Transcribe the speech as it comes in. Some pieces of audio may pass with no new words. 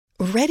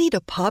Ready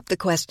to pop the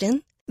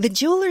question? The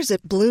jewelers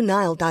at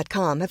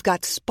BlueNile.com have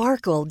got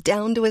sparkle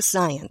down to a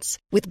science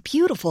with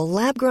beautiful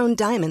lab-grown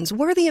diamonds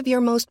worthy of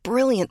your most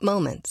brilliant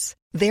moments.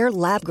 Their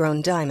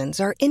lab-grown diamonds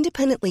are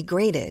independently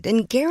graded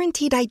and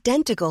guaranteed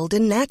identical to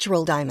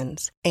natural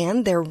diamonds,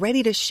 and they're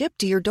ready to ship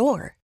to your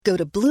door. Go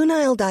to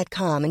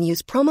BlueNile.com and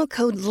use promo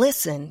code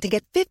LISTEN to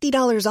get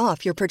 $50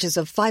 off your purchase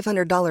of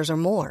 $500 or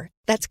more.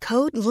 That's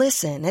code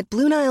LISTEN at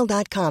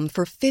BlueNile.com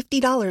for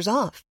 $50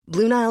 off.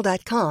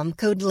 BlueNile.com,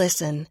 code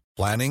LISTEN.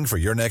 Planning for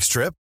your next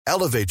trip?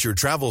 Elevate your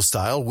travel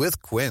style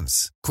with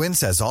Quince. Quince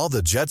has all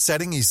the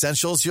jet-setting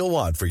essentials you'll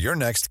want for your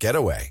next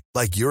getaway,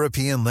 like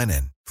European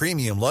linen,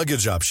 premium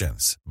luggage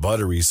options,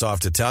 buttery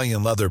soft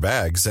Italian leather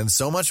bags, and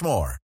so much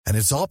more. And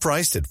it's all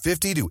priced at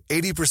 50 to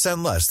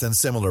 80% less than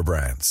similar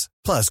brands.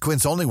 Plus,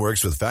 Quince only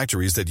works with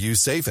factories that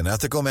use safe and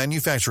ethical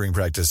manufacturing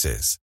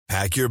practices.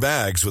 Pack your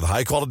bags with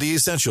high-quality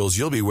essentials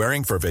you'll be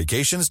wearing for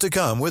vacations to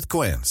come with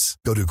Quince.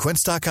 Go to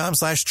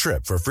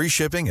quince.com/trip for free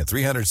shipping and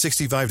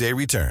 365-day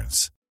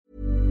returns.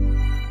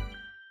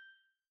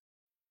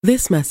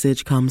 This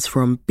message comes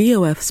from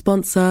BOF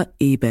sponsor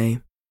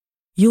eBay.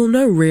 You'll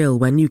know real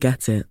when you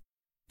get it.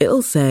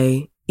 It'll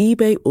say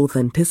eBay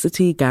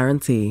Authenticity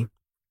Guarantee.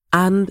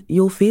 And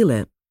you'll feel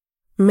it.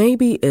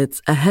 Maybe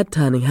it's a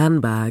head-turning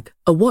handbag,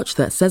 a watch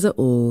that says it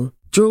all,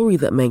 jewelry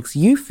that makes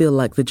you feel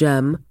like the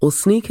gem, or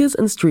sneakers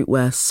and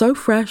streetwear so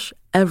fresh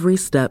every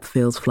step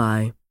feels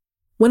fly.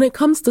 When it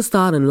comes to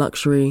style and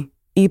luxury,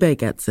 eBay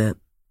gets it.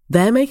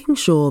 They're making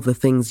sure the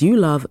things you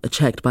love are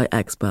checked by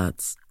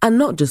experts. And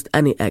not just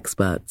any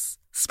experts,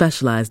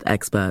 specialized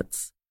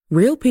experts.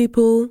 Real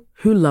people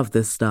who love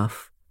this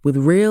stuff, with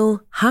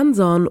real,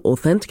 hands-on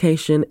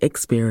authentication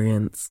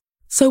experience.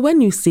 So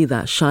when you see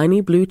that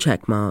shiny blue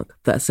checkmark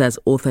that says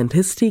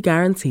Authenticity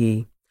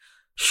Guarantee,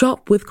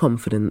 shop with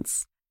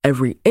confidence.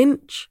 Every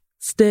inch,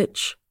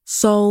 stitch,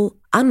 sole,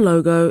 and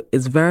logo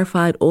is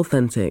verified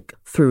authentic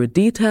through a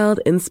detailed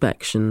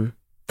inspection.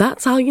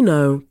 That's how you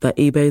know that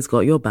eBay's got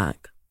your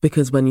back.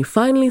 Because when you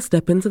finally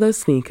step into those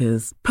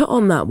sneakers, put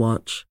on that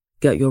watch,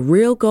 get your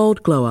real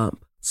gold glow up,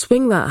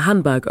 swing that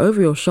handbag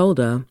over your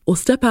shoulder, or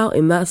step out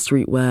in that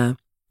streetwear,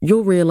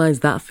 you'll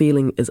realize that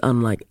feeling is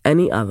unlike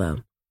any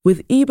other.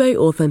 With eBay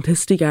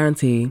Authenticity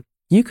Guarantee,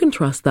 you can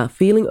trust that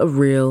feeling of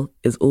real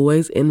is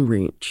always in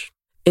reach.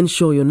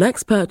 Ensure your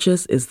next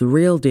purchase is the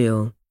real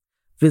deal.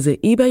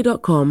 Visit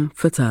ebay.com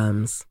for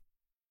terms.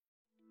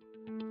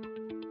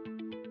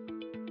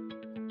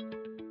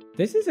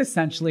 This is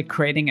essentially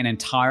creating an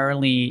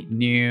entirely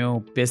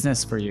new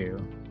business for you.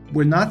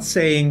 We're not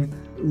saying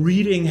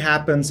reading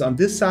happens on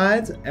this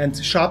side and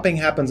shopping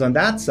happens on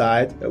that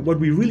side. What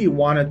we really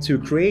wanted to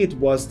create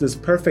was this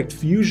perfect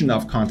fusion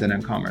of content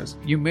and commerce.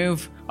 You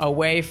move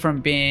away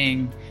from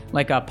being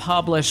like a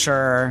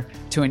publisher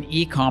to an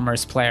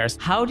e-commerce player.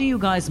 How do you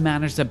guys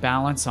manage the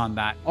balance on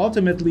that?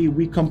 Ultimately,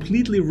 we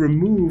completely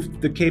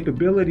removed the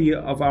capability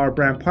of our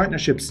brand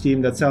partnerships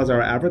team that sells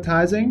our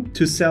advertising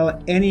to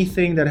sell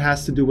anything that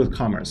has to do with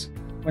commerce.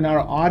 When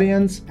our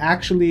audience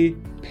actually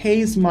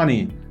pays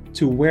money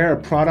to wear a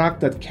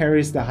product that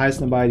carries the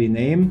Highsnobiety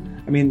name,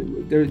 I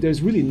mean,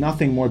 there's really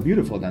nothing more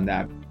beautiful than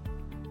that.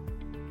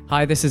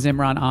 Hi, this is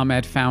Imran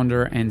Ahmed,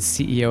 founder and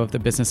CEO of the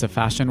Business of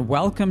Fashion.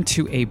 Welcome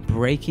to a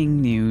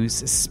breaking news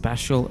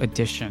special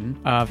edition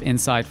of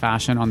Inside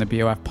Fashion on the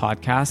BOF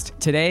podcast.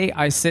 Today,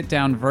 I sit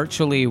down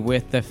virtually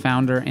with the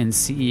founder and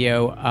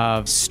CEO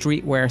of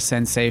streetwear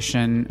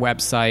sensation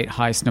website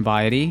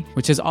Highsnobiety,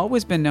 which has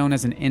always been known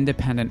as an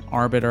independent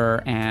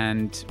arbiter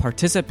and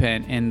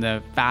participant in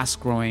the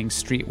fast-growing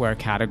streetwear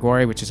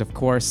category, which is, of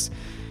course,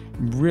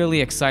 really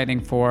exciting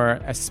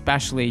for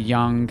especially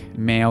young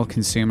male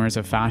consumers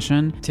of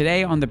fashion.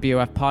 Today on the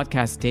BOF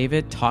podcast,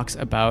 David talks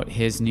about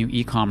his new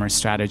e-commerce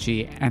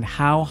strategy and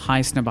how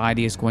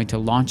Highsnobiety is going to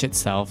launch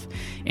itself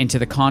into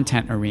the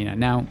content arena.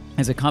 Now,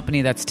 as a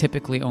company that's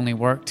typically only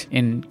worked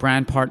in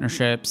brand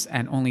partnerships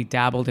and only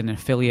dabbled in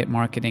affiliate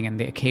marketing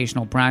and the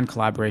occasional brand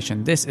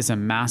collaboration, this is a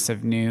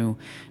massive new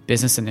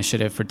business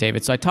initiative for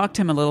David. So I talked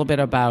to him a little bit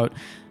about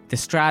the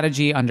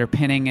strategy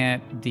underpinning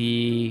it,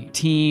 the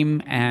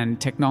team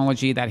and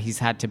technology that he's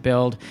had to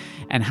build,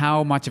 and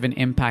how much of an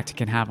impact it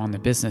can have on the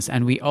business.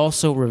 And we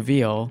also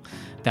reveal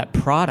that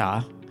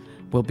Prada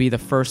will be the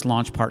first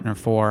launch partner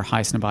for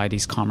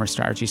Highsnobiety's commerce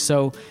strategy.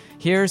 So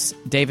here's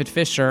David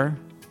Fisher,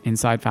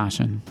 Inside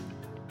Fashion.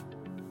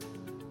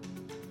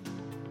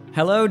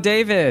 Hello,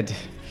 David.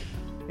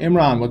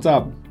 Imran, what's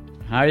up?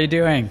 How are you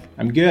doing?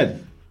 I'm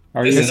good. How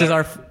are you?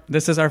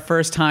 This is our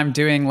first time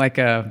doing like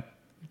a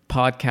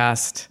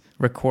podcast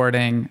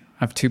recording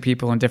of two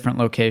people in different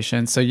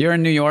locations. So you're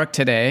in New York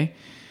today.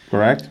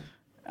 Correct.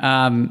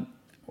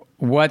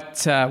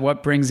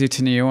 What brings you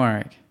to New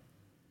York?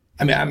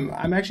 I mean,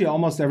 I'm actually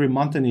almost every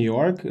month in New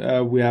York.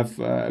 We have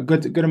a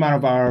good amount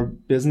of our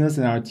business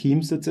and our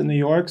team sits in New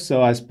York,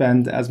 so I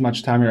spend as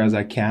much time here as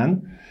I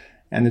can.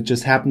 And it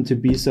just happened to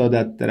be so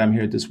that I'm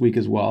here this week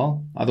as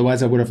well.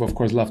 Otherwise, I would have, of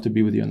course, loved to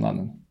be with you in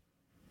London.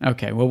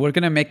 Okay, well, we're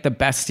going to make the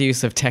best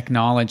use of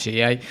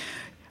technology.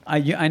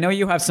 I know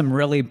you have some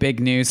really big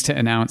news to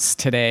announce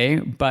today,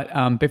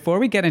 but before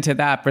we get into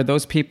that, for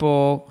those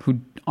people who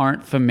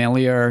aren't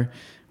familiar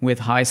with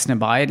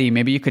Highsnobiety,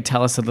 maybe you could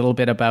tell us a little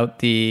bit about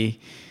the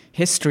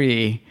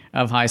history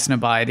of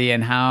Highsnobiety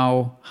and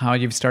how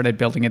you've started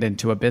building it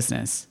into a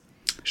business.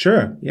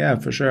 Sure. Yeah,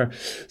 for sure.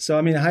 So,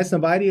 I mean,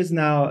 Highsnobiety is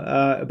now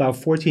about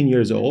 14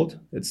 years old.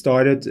 It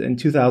started in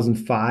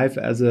 2005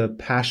 as a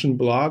passion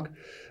blog,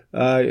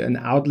 an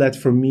outlet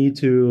for me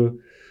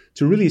to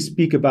really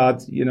speak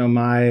about,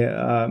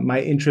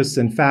 my interests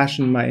in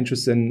fashion, my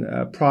interest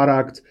in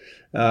product,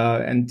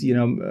 and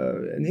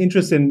an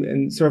interest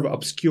in sort of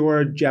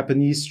obscure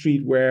Japanese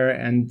streetwear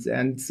and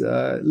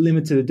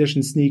limited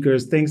edition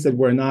sneakers, things that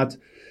were not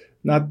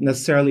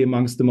necessarily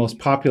amongst the most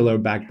popular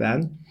back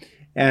then,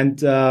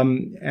 and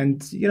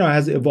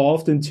has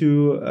evolved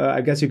into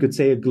I guess you could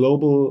say a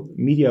global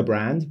media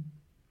brand.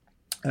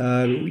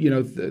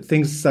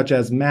 Things such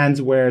as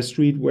menswear,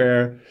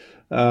 streetwear.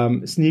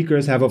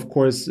 Sneakers have, of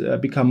course,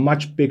 become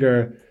much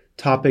bigger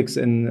topics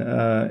in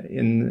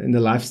the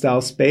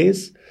lifestyle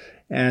space,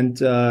 and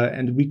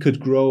we could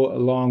grow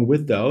along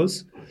with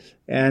those,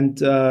 and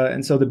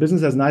so the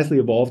business has nicely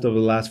evolved over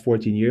the last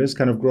 14 years,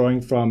 kind of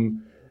growing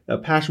from a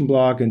passion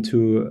blog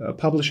into a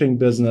publishing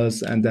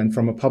business, and then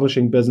from a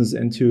publishing business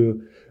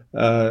into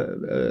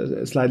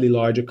a slightly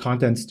larger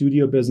content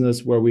studio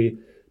business, where we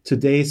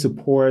today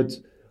support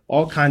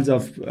all kinds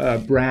of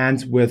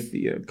brands with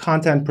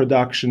content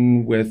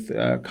production, with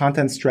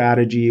content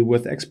strategy,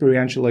 with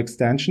experiential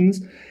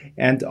extensions,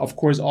 and of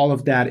course all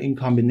of that in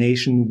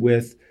combination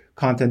with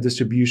content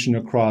distribution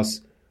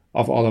across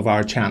of all of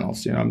our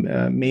channels.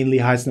 Mainly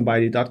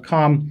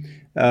highsnobiety.com,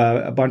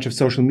 a bunch of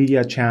social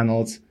media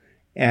channels,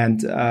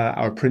 and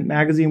our print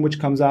magazine, which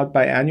comes out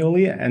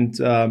biannually. And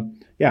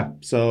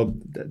so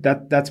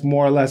that's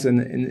more or less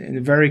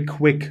in very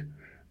quick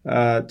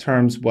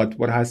terms what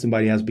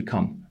Highsnobiety has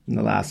become in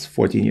the last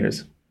 14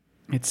 years.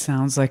 It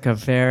sounds like a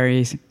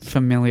very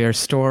familiar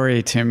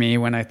story to me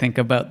when I think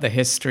about the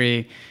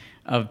history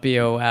of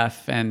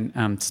BOF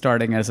and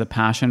starting as a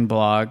passion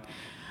blog.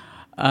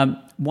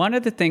 One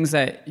of the things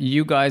that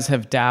you guys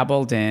have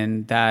dabbled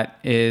in that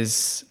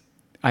is,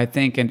 I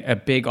think, a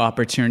big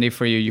opportunity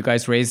for you. You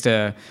guys raised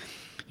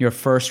your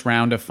first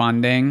round of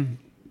funding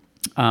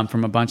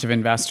from a bunch of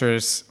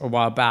investors a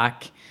while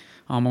back,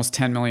 almost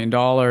 $10 million.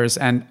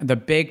 And the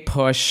big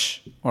push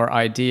or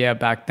idea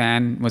back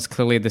then was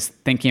clearly this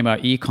thinking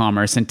about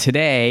e-commerce. And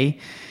today,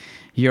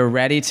 you're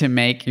ready to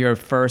make your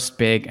first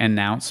big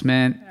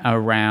announcement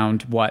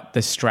around what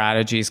the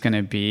strategy is going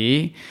to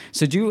be.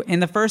 So in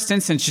the first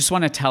instance, just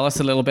want to tell us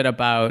a little bit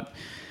about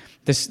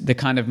the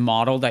kind of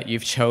model that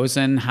you've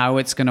chosen, how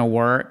it's going to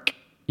work,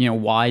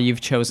 why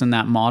you've chosen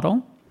that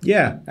model?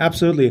 Yeah,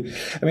 absolutely.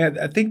 I mean,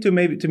 I think to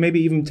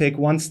maybe even take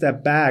one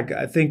step back,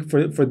 I think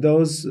for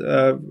those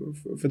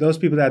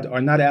people that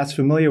are not as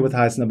familiar with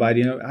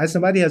Highsnobiety,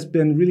 Highsnobiety has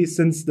been really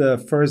since the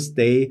first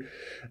day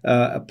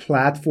a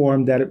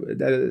platform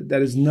that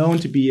is known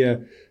to be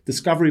a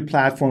discovery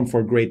platform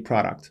for great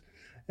product,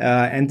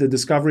 and the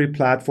discovery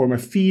platform,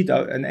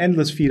 an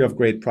endless feed of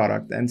great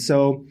product. And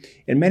so,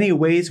 in many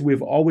ways,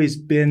 we've always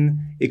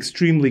been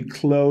extremely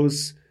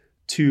close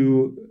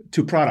to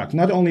product,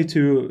 not only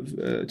to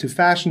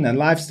fashion and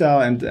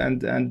lifestyle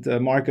and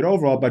market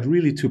overall, but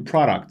really to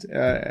product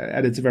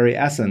at its very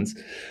essence.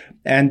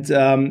 And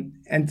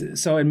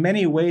so in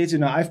many ways,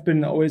 I've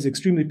been always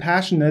extremely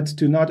passionate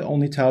to not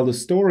only tell the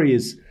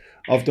stories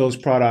of those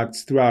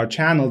products through our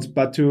channels,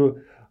 but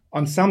to,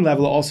 on some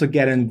level, also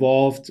get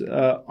involved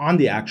on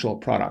the actual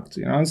product.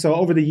 And so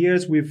over the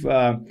years, we've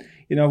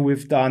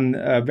done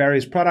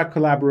various product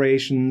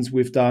collaborations.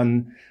 We've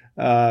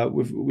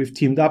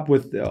teamed up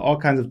with all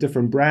kinds of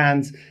different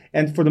brands,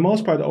 and for the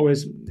most part,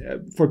 always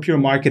for pure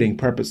marketing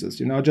purposes.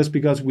 Just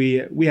because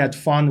we had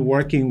fun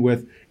working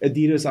with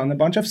Adidas on a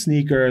bunch of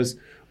sneakers,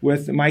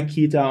 with Mike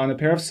Kita on a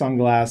pair of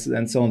sunglasses,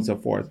 and so on and so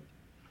forth.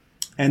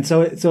 And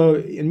so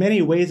in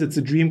many ways, it's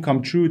a dream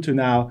come true to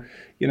now,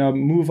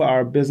 move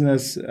our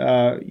business,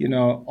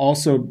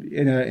 also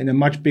in a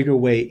much bigger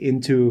way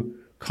into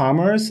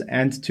commerce,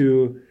 and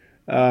to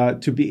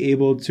be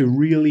able to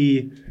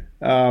really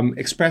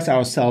express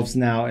ourselves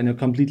now in a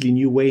completely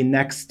new way,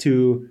 next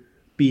to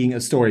being a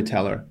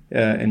storyteller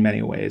in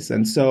many ways.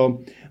 And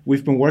so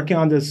we've been working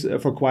on this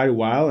for quite a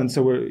while, and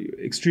so we're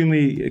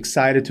extremely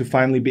excited to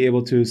finally be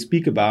able to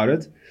speak about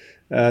it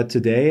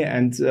today.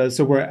 And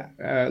so we're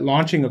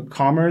launching a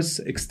commerce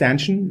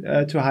extension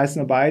to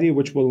Highsnobiety,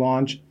 which will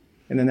launch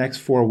in the next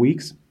 4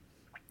 weeks.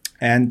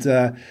 And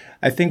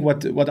I think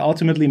what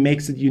ultimately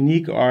makes it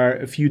unique are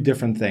a few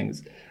different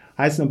things.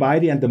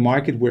 Highsnobiety and the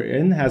market we're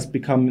in has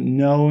become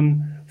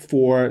known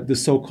for the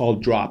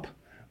so-called drop,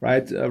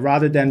 right?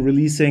 Rather than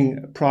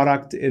releasing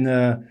product in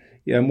a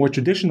more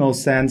traditional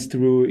sense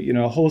through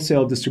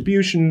wholesale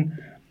distribution,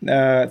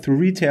 through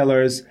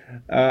retailers,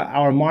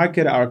 our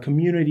market, our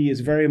community is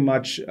very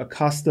much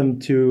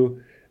accustomed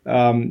to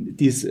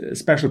these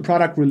special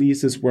product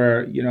releases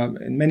where,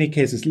 in many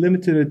cases,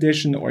 limited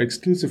edition or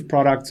exclusive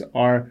products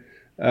are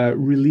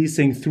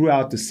releasing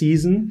throughout the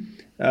season.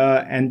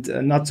 and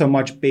not so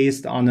much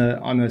based on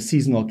a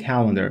seasonal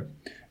calendar,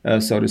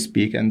 so to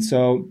speak. And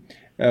so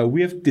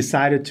we have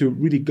decided to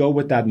really go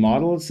with that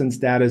model, since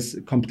that is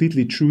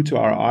completely true to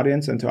our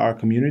audience and to our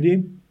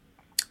community.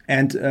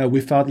 And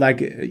we felt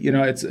like,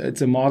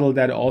 it's a model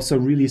that also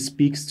really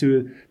speaks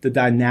to the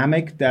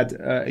dynamic that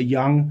a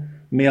young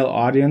male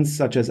audience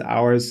such as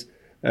ours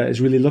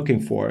is really looking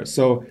for.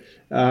 So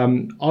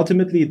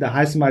ultimately, the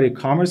Highsnobiety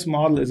commerce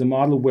model is a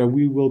model where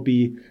we will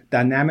be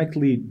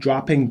dynamically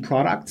dropping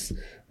products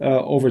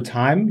over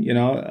time,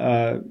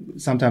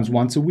 sometimes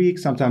once a week,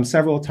 sometimes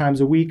several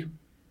times a week,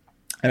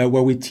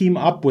 where we team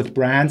up with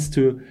brands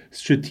to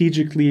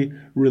strategically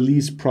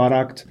release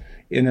product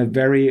in a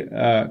very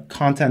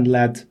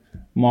content-led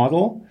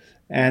model,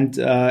 and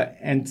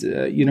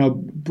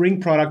bring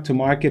product to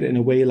market in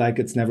a way like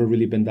it's never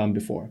really been done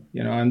before.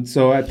 And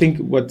so I think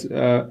what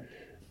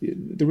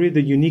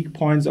the unique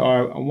points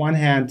are, on one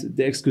hand,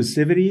 the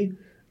exclusivity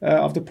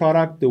of the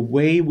product, the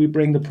way we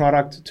bring the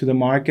product to the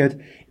market,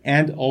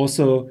 and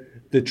also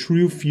the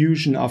true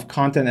fusion of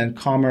content and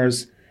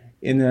commerce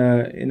in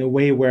a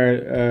way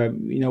where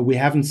we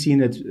haven't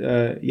seen it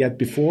yet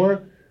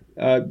before.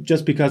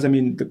 Just because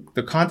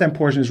the content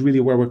portion is really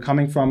where we're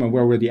coming from and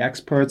where we're the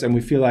experts, and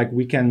we feel like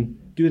we can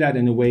do that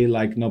in a way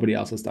like nobody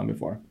else has done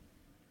before.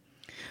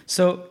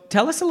 So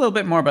tell us a little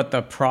bit more about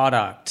the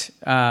product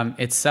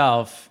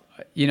itself.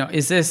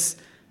 Is this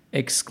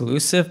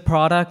exclusive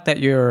product that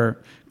you're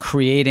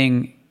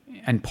creating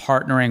and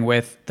partnering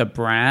with the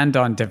brand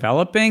on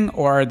developing,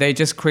 or are they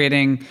just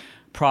creating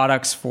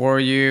products for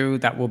you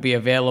that will be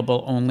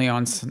available only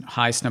on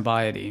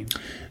Highsnobiety?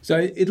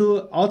 So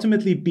it'll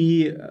ultimately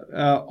be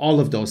all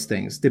of those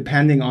things,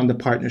 depending on the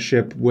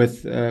partnership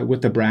with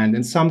the brand.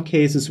 In some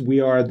cases,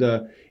 we are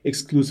the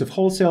exclusive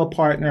wholesale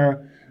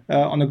partner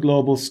on a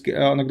global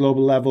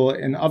level.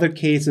 In other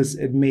cases,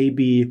 it may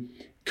be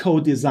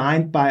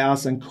co-designed by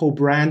us and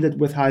co-branded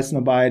with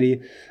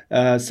Highsnobiety.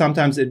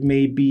 Sometimes it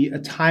may be a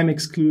time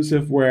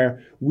exclusive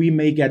where we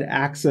may get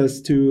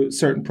access to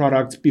certain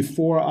products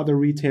before other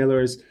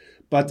retailers.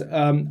 But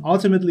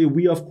ultimately,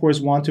 we, of course,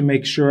 want to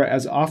make sure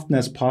as often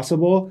as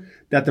possible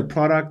that the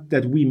product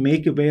that we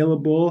make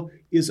available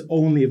is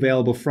only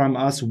available from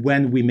us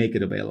when we make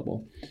it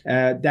available.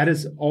 That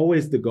is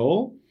always the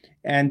goal.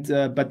 And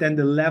but then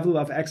the level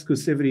of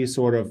exclusivity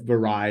sort of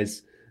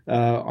varies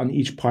on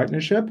each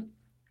partnership.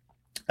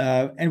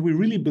 And we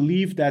really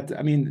believe that,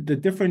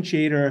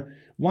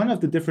 one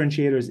of the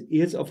differentiators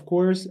is, of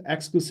course,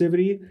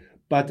 exclusivity,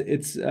 but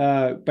it's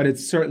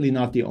certainly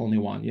not the only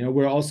one.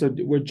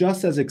 We're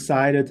just as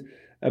excited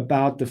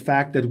about the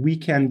fact that we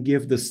can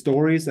give the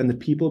stories and the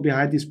people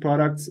behind these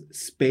products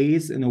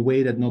space in a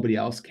way that nobody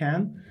else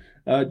can.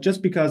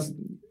 Just because,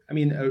 a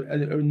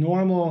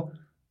normal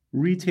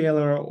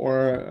retailer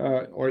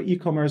or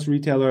e-commerce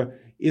retailer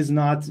is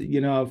not,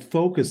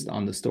 focused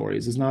on the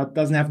stories.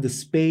 Doesn't have the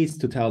space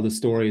to tell the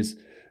stories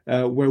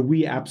where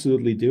we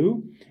absolutely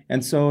do.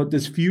 And so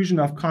this fusion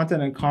of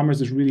content and commerce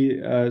is really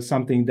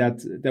something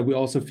that we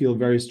also feel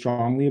very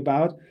strongly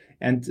about,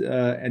 and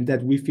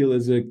that we feel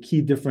is a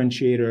key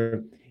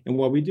differentiator in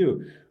what we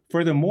do.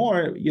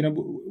 Furthermore,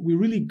 we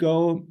really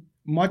go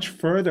much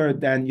further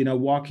than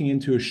walking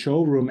into a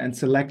showroom and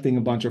selecting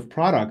a bunch of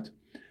product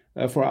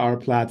for our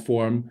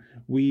platform.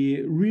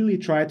 We really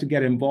try to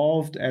get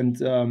involved and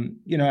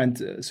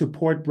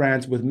support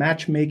brands with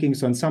matchmaking.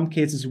 So in some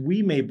cases,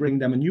 we may bring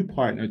them a new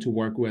partner to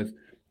work with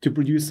to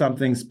produce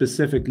something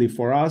specifically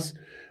for us.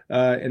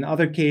 In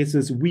other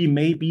cases, we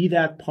may be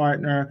that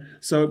partner.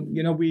 So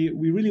we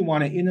really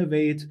want to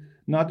innovate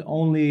not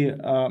only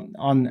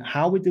on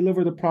how we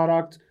deliver the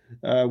product.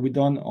 We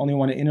don't only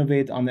want to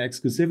innovate on the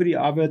exclusivity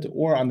of it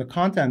or on the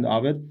content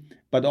of it,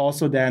 but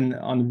also then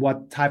on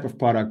what type of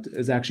product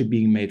is actually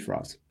being made for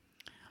us.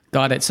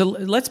 Got it. So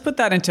let's put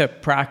that into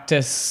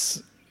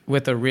practice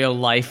with a real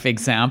life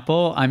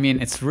example.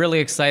 It's really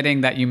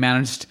exciting that you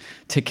managed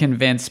to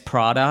convince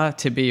Prada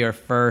to be your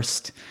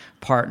first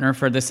partner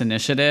for this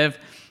initiative.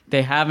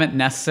 They haven't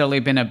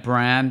necessarily been a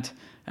brand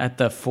at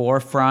the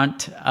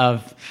forefront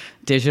of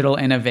digital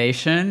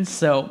innovation.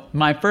 So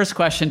my first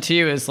question to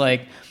you is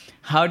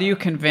how do you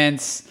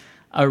convince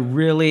a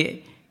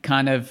really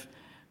kind of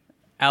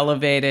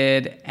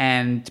elevated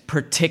and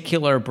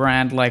particular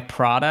brand like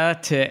Prada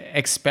to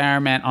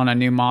experiment on a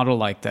new model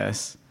like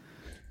this?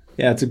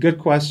 Yeah, it's a good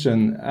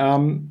question.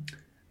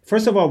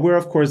 First of all, we're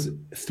of course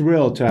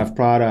thrilled to have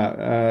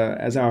Prada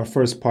as our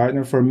first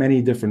partner for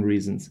many different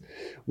reasons.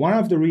 One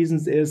of the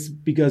reasons is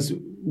because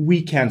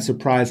we can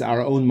surprise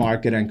our own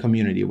market and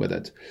community with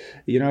it.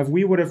 If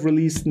we would have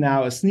released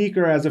now a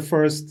sneaker as a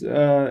first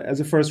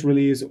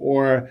release,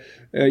 or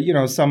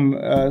some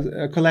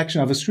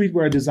collection of a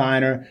streetwear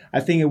designer, I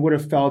think it would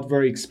have felt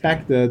very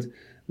expected.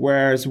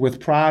 Whereas with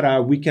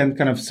Prada, we can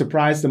kind of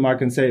surprise the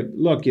market and say,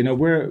 look,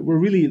 we're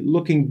really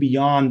looking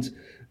beyond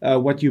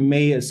what you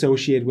may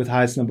associate with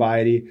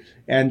Highsnobiety,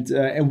 and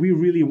we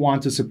really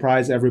want to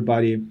surprise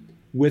everybody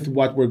with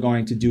what we're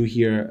going to do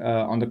here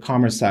on the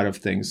commerce side of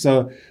things.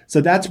 So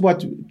that's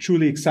what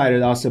truly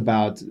excited us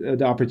about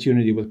the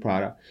opportunity with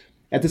Prada.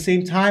 At the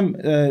same time,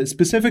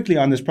 specifically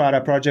on this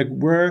Prada project,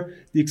 we're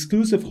the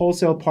exclusive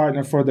wholesale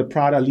partner for the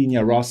Prada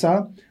Linea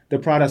Rossa, the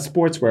Prada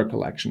sportswear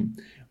collection,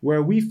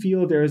 where we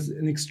feel there's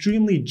an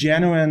extremely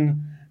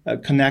genuine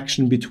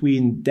connection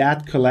between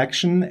that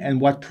collection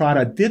and what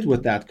Prada did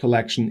with that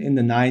collection in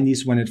the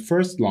 90s when it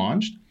first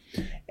launched,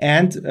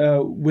 and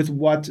with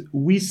what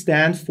we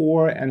stand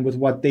for and with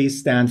what they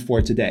stand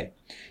for today.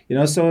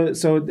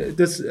 So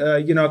this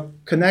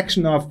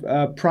connection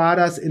of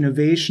Prada's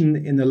innovation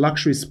in the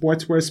luxury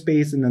sportswear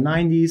space in the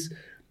 90s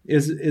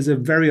is a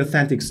very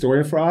authentic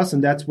story for us,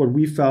 and that's what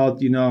we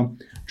felt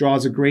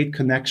draws a great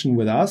connection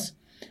with us,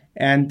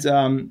 and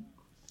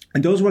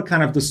those were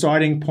kind of the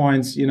starting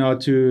points,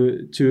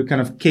 to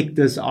kind of kick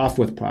this off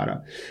with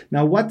Prada.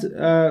 Now, what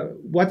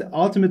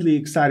ultimately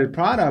excited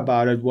Prada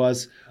about it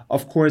was,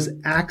 of course,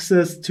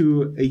 access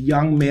to a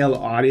young male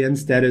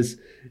audience that is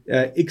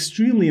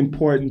extremely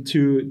important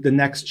to the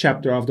next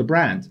chapter of the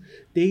brand.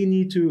 They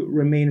need to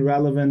remain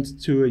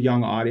relevant to a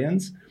young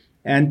audience.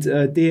 And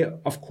they,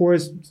 of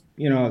course,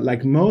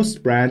 like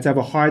most brands, have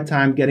a hard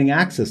time getting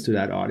access to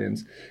that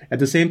audience. At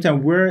the same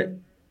time, we're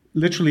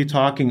literally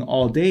talking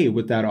all day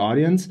with that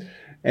audience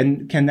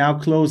and can now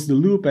close the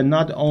loop and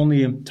not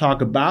only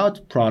talk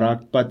about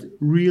product, but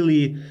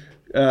really,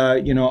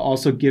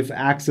 also give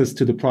access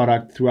to the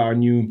product through our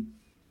new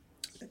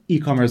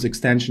e-commerce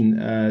extension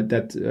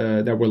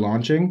that we're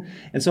launching.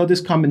 And so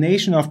this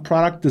combination of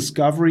product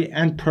discovery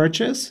and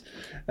purchase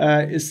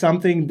is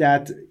something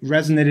that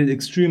resonated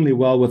extremely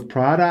well with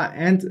Prada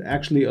and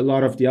actually a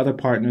lot of the other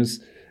partners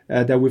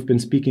that we've been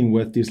speaking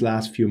with these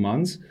last few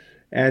months.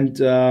 And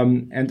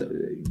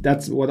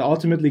that's what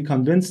ultimately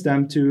convinced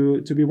them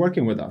to be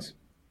working with us.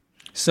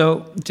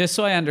 So just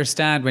so I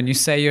understand, when you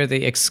say you're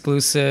the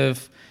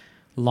exclusive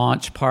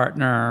launch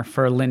partner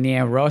for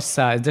Linea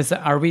Rossa,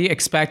 are we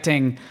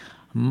expecting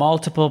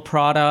multiple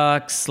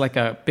products, like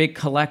a big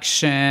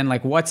collection?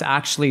 Like what's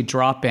actually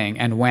dropping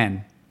and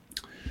when?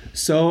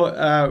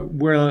 So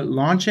we're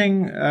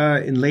launching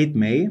in late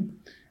May.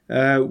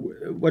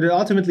 What it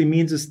ultimately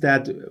means is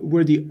that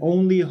we're the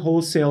only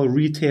wholesale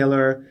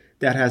retailer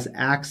that has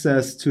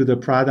access to the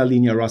Prada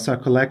Linea Rossa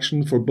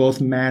collection for both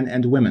men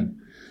and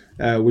women,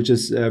 which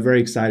is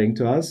very exciting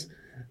to us.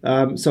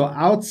 So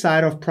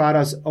outside of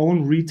Prada's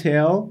own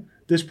retail,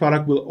 this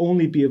product will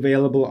only be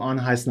available on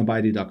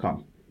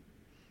highsnobiety.com.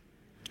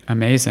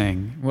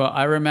 Amazing. Well,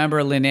 I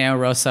remember Linea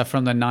Rossa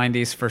from the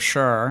 90s for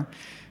sure.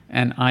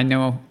 And I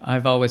know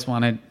I've always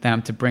wanted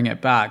them to bring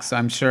it back. So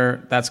I'm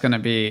sure that's going to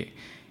be,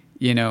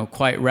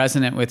 quite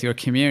resonant with your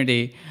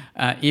community,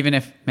 even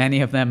if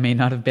many of them may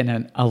not have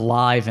been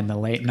alive in the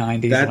late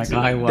 90s like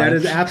I was. That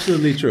is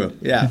absolutely true.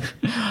 Yeah.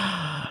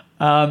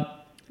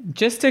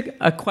 Just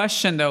a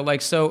question, though.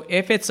 So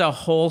if it's a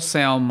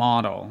wholesale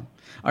model,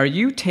 are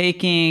you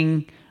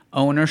taking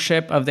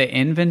ownership of the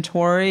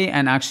inventory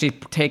and actually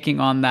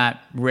taking on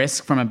that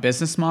risk from a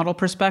business model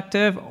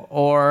perspective?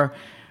 Or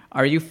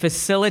are you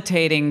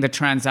facilitating the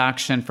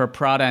transaction for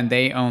Prada and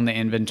they own the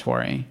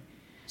inventory?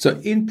 So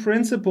in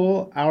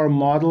principle, our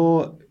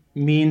model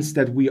means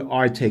that we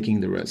are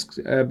taking the risks,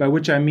 by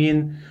which I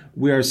mean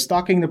we are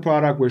stocking the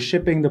product, we're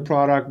shipping the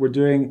product, we're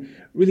doing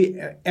really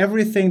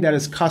everything that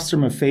is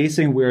customer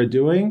facing we are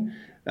doing,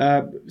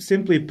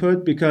 simply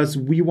put, because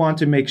we want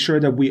to make sure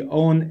that we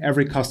own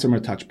every customer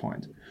touch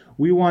point.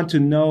 We want to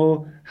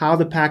know how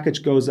the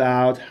package goes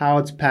out, how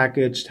it's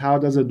packaged, how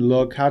does it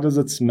look, how does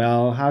it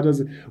smell,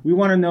 we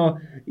want to know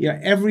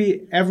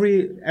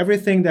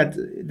everything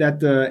that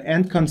the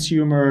end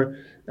consumer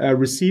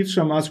receives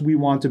from us, we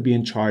want to be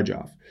in charge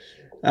of.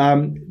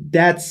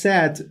 That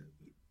said,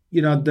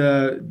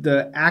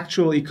 the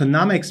actual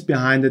economics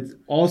behind it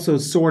also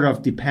sort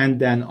of depend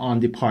then on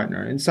the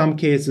partner. In some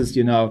cases,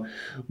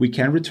 we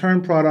can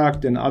return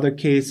product. In other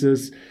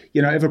cases,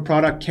 if a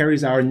product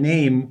carries our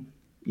name,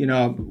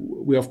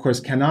 we of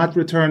course cannot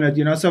return it.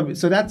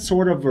 So that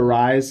sort of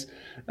varies,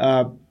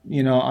 on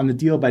a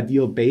deal by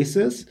deal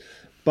basis.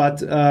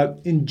 But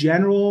in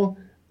general,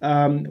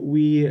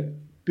 we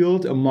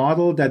build a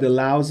model that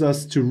allows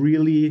us to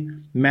really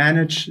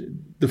manage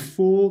the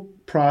full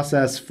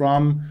process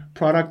from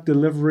product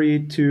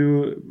delivery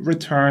to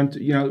return,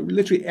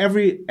 literally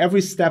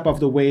every step of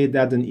the way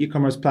that an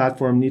e-commerce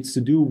platform needs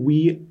to do,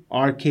 we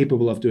are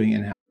capable of doing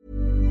in-house.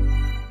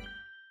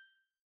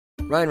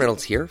 Ryan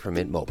Reynolds here from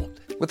Mint Mobile.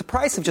 With the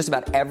price of just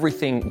about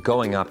everything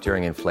going up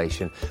during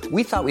inflation,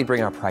 we thought we'd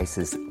bring our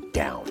prices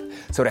down.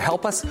 So to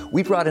help us,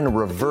 we brought in a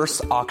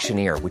reverse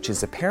auctioneer, which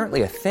is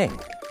apparently a thing.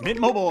 Mint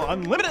Mobile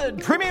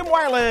Unlimited Premium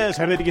Wireless.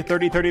 How to get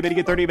 30, 30, bit to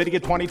get 30, bit to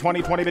get 20,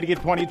 20, 20, bit to get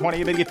 20,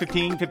 20, bit to get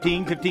 15,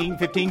 15, 15,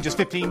 15, just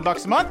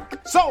 $15 a month?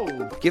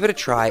 Sold! Give it a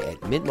try at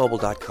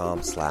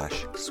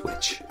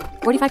mintmobile.com/switch.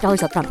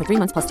 $45 up front for 3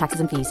 months plus taxes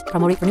and fees.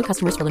 Promo rate for new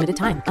customers for limited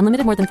time.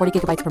 Unlimited more than 40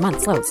 gigabytes per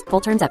month. Slows full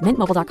terms at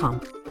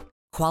mintmobile.com.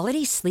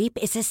 Quality sleep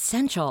is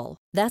essential.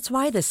 That's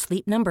why the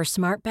Sleep Number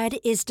Smart Bed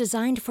is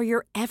designed for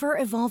your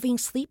ever-evolving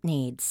sleep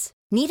needs.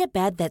 Need a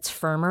bed that's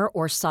firmer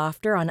or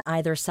softer on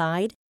either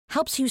side?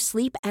 helps you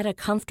sleep at a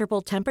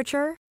comfortable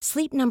temperature?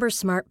 Sleep Number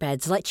Smart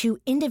Beds let you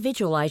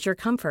individualize your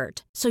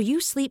comfort so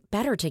you sleep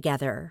better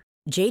together.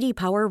 J.D.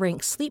 Power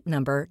ranks Sleep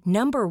Number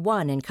number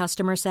 1 in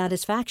customer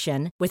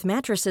satisfaction with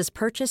mattresses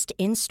purchased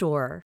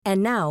in-store.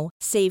 And now,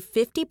 save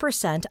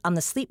 50% on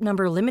the Sleep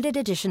Number Limited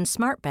Edition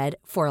Smart Bed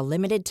for a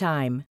limited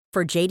time.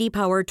 For J.D.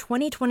 Power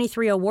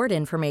 2023 award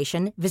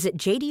information, visit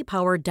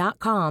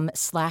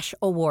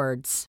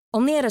jdpower.com/awards.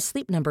 Only at a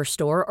Sleep Number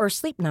store or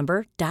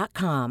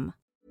sleepnumber.com.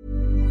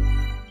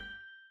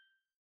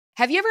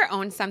 Have you ever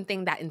owned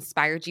something that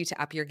inspired you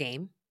to up your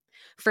game?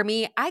 For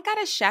me, I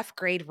got a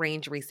chef-grade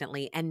range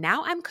recently, and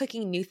now I'm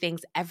cooking new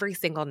things every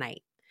single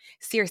night.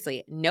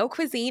 Seriously, no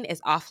cuisine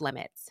is off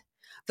limits.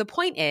 The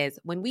point is,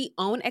 when we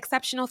own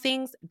exceptional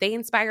things, they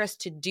inspire us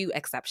to do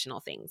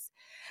exceptional things.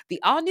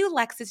 The all-new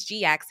Lexus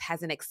GX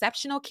has an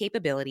exceptional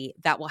capability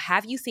that will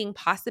have you seeing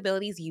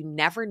possibilities you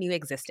never knew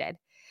existed.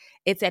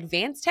 Its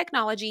advanced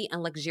technology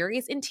and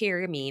luxurious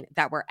interior mean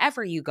that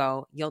wherever you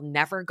go, you'll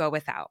never go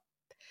without.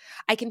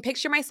 I can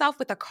picture myself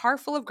with a car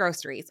full of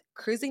groceries,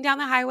 cruising down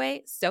the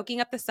highway, soaking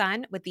up the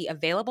sun with the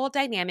available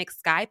dynamic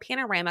sky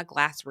panorama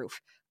glass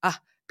roof.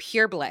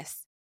 Pure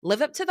bliss.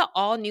 Live up to the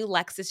all-new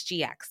Lexus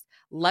GX.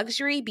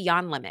 Luxury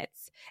beyond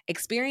limits.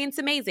 Experience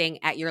amazing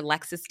at your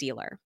Lexus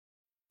dealer.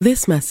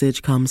 This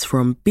message comes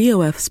from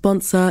BOF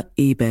sponsor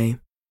eBay.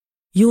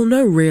 You'll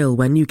know real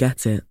when you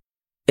get it.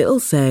 It'll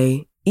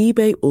say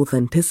eBay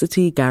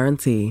Authenticity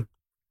Guarantee.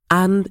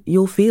 And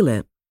you'll feel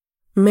it.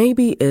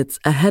 Maybe it's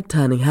a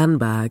head-turning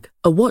handbag,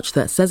 a watch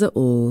that says it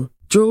all,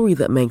 jewelry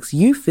that makes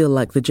you feel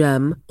like the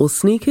gem, or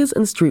sneakers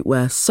and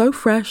streetwear so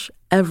fresh,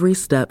 every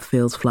step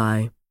feels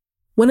fly.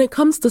 When it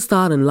comes to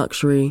style and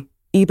luxury,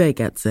 eBay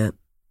gets it.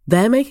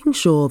 They're making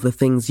sure the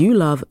things you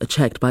love are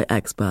checked by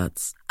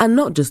experts. And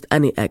not just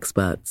any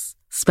experts,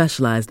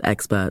 specialized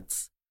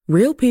experts.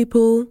 Real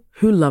people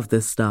who love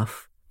this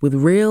stuff, with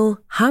real,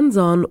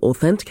 hands-on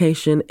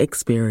authentication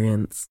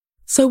experience.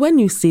 So when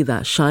you see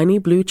that shiny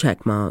blue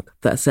checkmark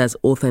that says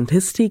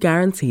Authenticity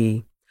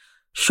Guarantee,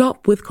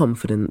 shop with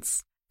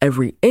confidence.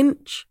 Every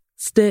inch,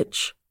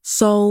 stitch,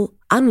 sole,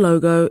 and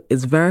logo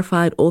is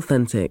verified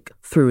authentic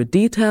through a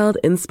detailed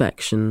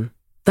inspection.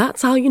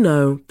 That's how you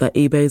know that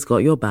eBay's got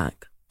your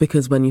back.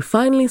 Because when you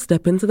finally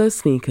step into those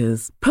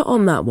sneakers, put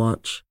on that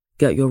watch,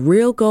 get your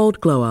real gold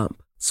glow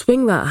up,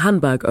 swing that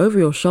handbag over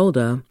your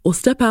shoulder, or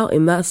step out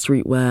in that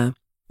streetwear,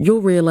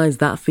 you'll realize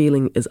that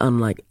feeling is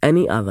unlike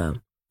any other.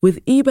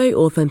 With eBay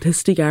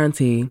Authenticity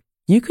Guarantee,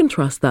 you can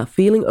trust that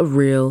feeling of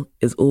real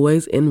is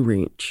always in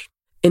reach.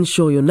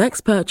 Ensure your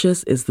next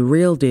purchase is the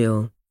real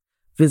deal.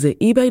 Visit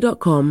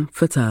ebay.com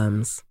for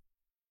terms.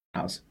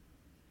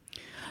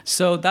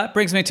 So that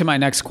brings me to my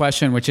next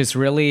question, which is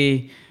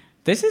really,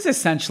 this is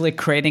essentially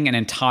creating an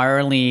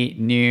entirely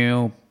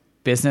new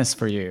business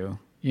for you.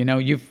 You know,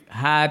 you've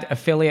had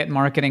affiliate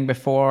marketing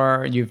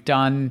before, you've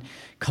done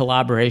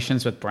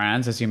collaborations with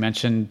brands, as you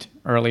mentioned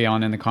early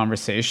on in the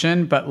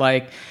conversation, but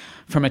like,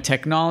 from a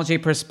technology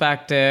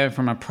perspective,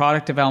 from a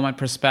product development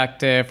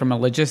perspective, from a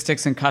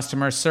logistics and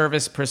customer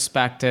service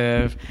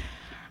perspective,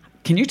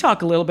 can you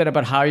talk a little bit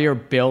about how you're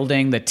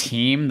building the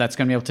team that's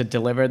going to be able to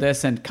deliver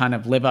this and kind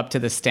of live up to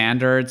the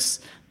standards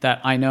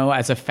that I know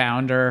as a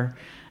founder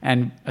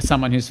and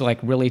someone who's like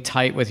really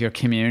tight with your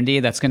community,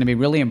 that's going to be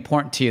really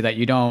important to you that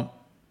you don't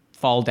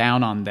fall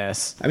down on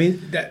this? I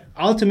mean,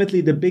 ultimately,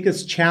 the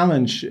biggest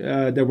challenge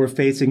that we're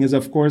facing is,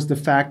 of course, the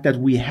fact that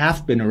we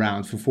have been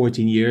around for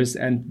 14 years.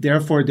 And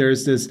therefore,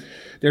 there's,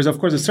 of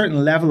course, a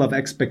certain level of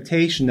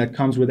expectation that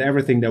comes with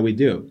everything that we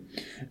do.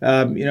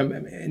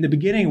 In the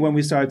beginning, when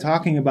we started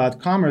talking about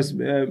commerce,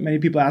 many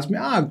people asked me,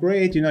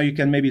 great, you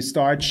can maybe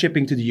start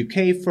shipping to the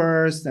UK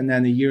first. And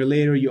then a year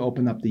later, you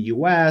open up the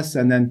US.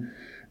 And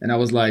I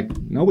was like,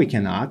 no, we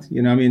cannot.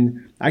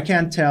 I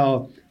can't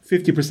tell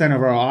 50%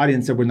 of our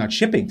audience that we're not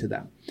shipping to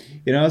them,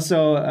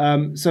 So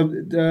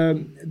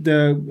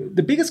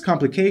the biggest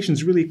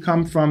complications really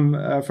come from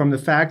the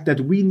fact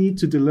that we need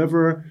to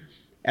deliver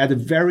at a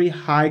very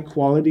high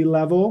quality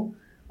level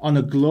on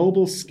a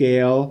global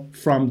scale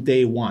from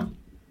day one,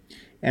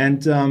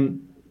 and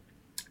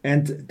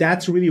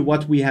that's really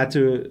what we had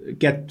to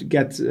get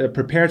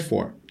prepared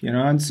for,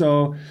 And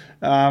so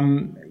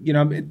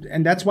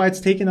and that's why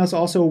it's taken us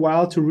also a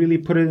while to really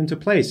put it into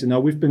place.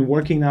 We've been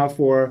working now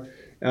for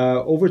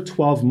over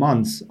 12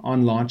 months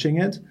on launching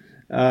it.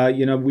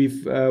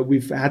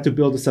 We've had to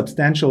build a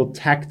substantial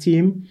tech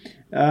team,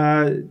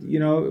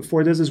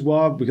 for this as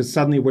well, because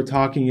suddenly we're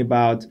talking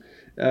about,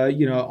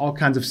 all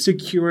kinds of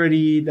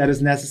security that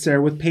is necessary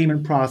with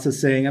payment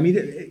processing.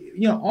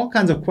 All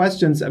kinds of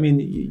questions.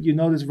 You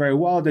know this very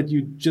well, that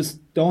you just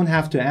don't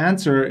have to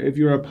answer if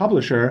you're a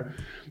publisher,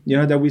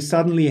 that we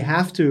suddenly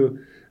have to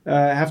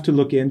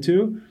look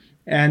into.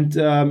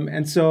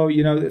 And so,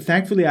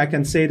 thankfully, I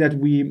can say that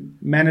we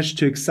managed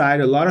to excite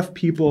a lot of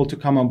people to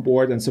come on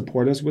board and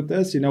support us with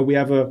this. We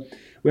have a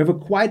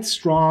quite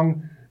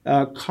strong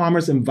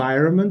commerce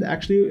environment,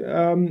 actually,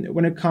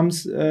 when it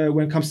comes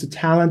to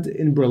talent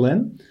in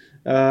Berlin.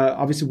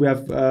 Obviously, we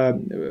have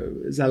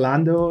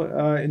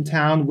Zalando in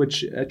town,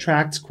 which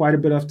attracts quite a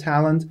bit of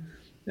talent.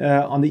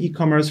 on the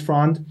e-commerce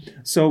front.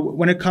 So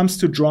when it comes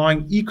to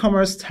drawing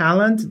e-commerce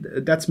talent,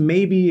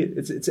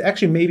 it's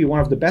actually maybe one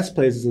of the best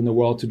places in the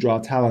world to draw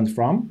talent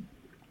from,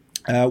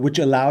 which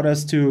allowed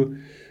us to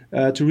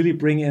really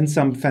bring in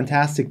some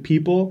fantastic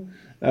people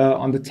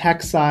on the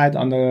tech side,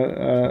 on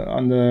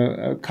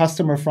the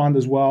customer front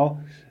as well.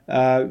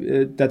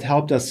 That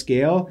helped us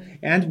scale,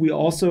 and we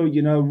also,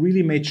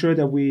 really made sure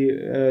that we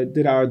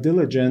did our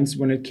diligence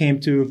when it came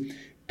to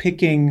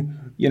picking,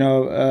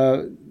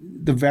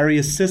 the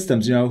various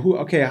systems.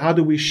 How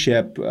do we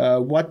ship?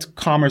 What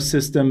commerce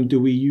system do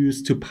we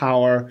use to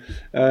power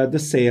the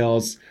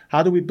sales?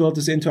 How do we build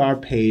this into our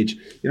page?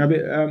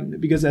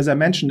 Because as I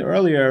mentioned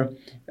earlier,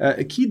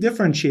 a key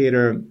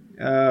differentiator,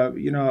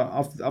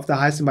 of the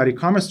Highsnobiety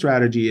commerce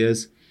strategy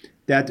is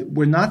that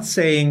we're not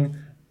saying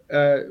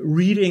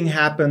reading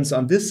happens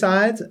on this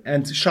side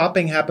and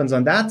shopping happens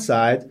on that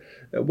side.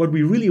 What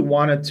we really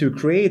wanted to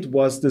create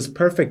was this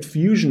perfect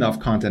fusion of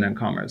content and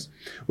commerce,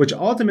 which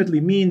ultimately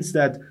means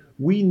that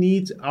we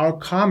need our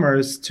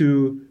commerce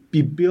to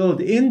be built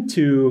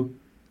into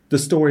the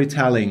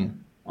storytelling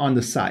on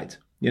the site.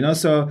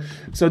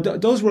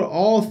 Those were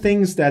all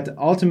things that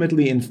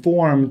ultimately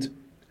informed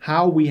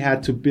how we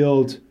had to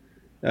build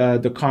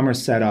the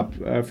commerce setup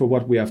for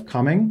what we have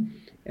coming.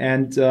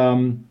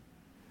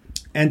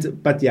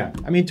 But yeah,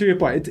 I mean, to your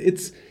point,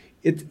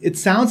 it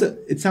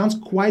sounds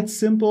quite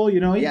simple.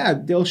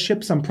 They'll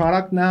ship some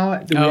product now.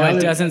 It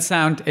doesn't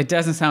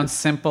sound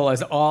simple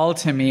at all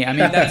to me. I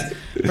mean, that's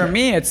for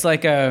me. It's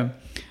like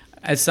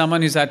as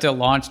someone who's had to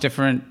launch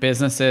different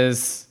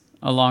businesses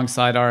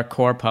alongside our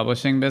core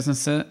publishing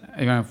businesses.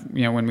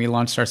 When we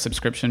launched our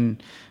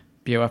subscription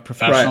BOF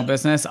professional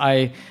business,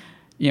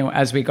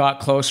 as we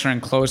got closer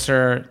and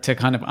closer to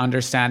kind of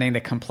understanding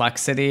the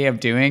complexity of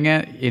doing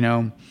it,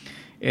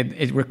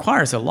 it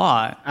requires a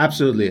lot.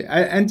 Absolutely.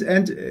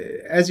 And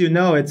as you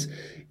know, it's,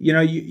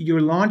 you're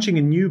launching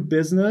a new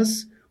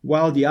business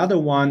while the other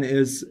one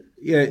is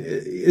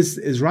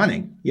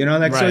running,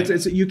 right. So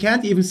it's you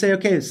can't even say,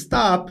 okay,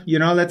 stop,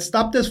 let's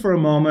stop this for a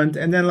moment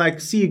and then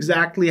see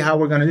exactly how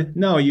we're going to,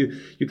 no, you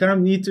kind of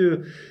need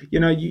to,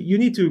 you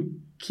need to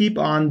keep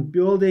on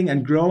building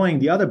and growing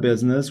the other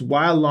business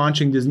while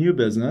launching this new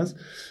business.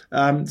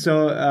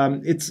 Absolutely,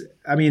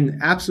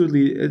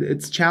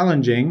 it's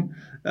challenging.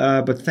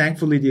 But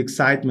thankfully, the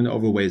excitement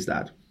overweighs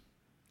that.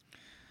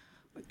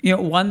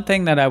 One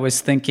thing that I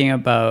was thinking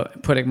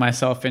about, putting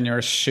myself in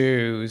your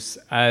shoes,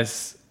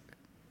 as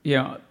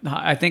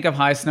I think of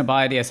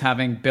Highsnobiety as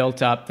having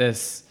built up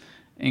this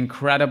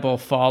incredible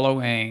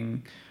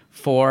following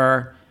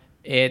for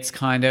its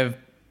kind of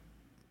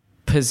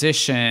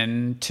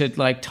position to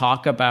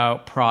talk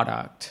about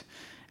product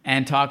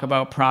and talk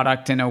about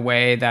product in a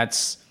way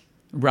that's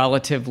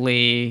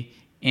relatively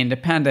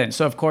independent.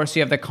 So of course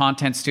you have the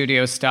content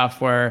studio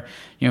stuff where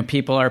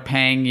people are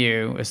paying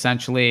you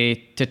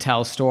essentially to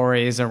tell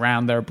stories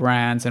around their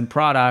brands and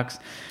products.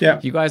 Yeah.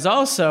 You guys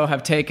also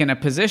have taken a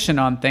position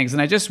on things,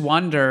 and I just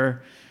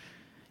wonder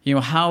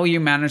how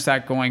you manage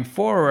that going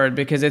forward,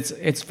 because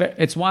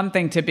it's one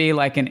thing to be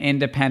an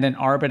independent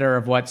arbiter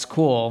of what's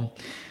cool,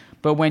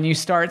 but when you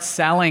start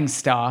selling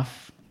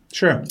stuff,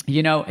 sure,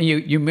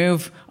 you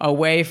move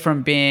away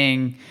from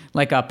being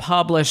a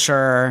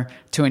publisher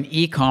to an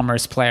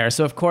e-commerce player.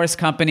 So of course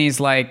companies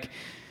like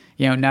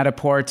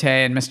Net-a-Porter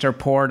and Mr.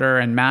 Porter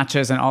and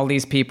Matches and all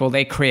these people,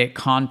 they create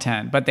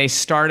content, but they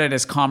started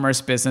as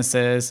commerce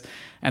businesses,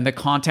 and the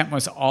content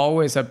was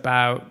always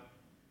about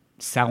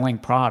selling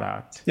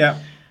product. Yeah.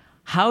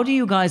 How do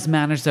you guys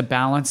manage the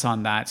balance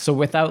on that? So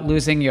without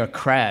losing your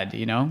cred,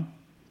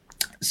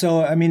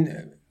 So, I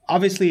mean,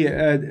 obviously,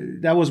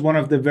 that was one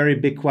of the very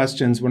big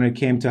questions when it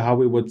came to how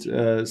we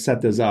would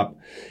set this up,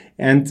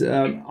 and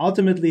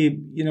ultimately,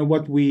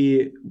 what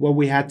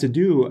we had to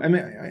do. I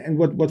mean, and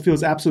what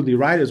feels absolutely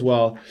right as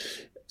well.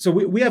 So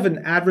we have an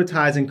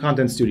advertising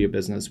content studio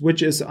business,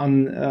 which is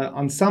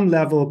on some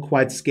level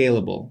quite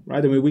scalable,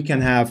 right? I mean, we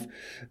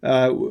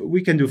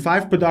can do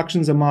 5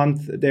 productions a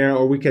month there,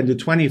 or we can do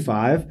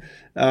 25.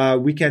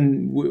 We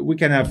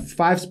can have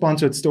 5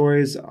 sponsored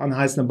stories on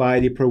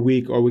Highsnobiety per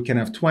week, or we can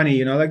have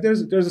 20.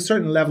 There's a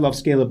certain level of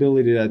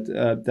scalability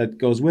that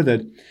goes with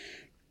it.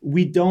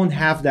 We don't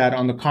have that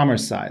on the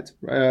commerce side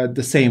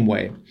the same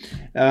way,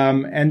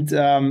 and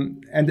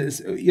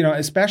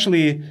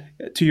especially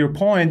to your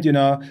point,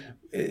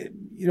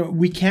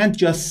 we can't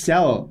just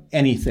sell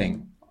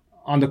anything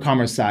on the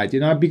commerce side,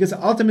 because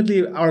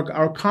ultimately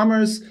our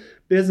commerce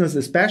business,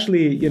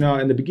 especially,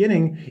 in the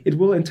beginning, it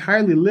will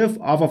entirely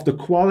live off of the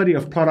quality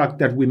of product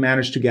that we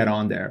manage to get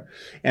on there.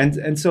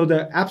 And so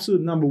the absolute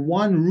number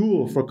one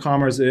rule for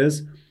commerce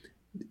is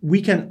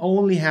we can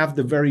only have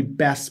the very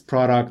best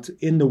product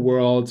in the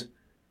world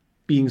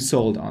being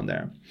sold on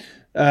there.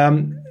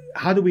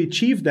 How do we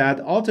achieve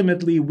that?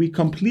 Ultimately, we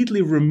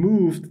completely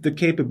removed the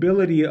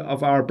capability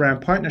of our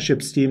brand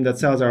partnerships team that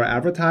sells our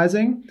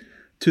advertising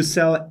to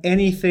sell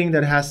anything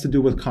that has to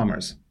do with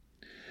commerce.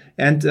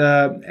 And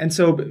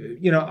so,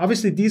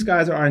 obviously these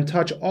guys are in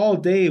touch all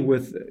day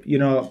with,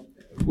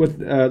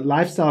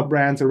 lifestyle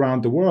brands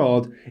around the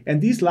world,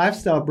 and these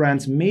lifestyle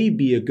brands may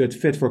be a good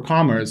fit for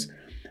commerce,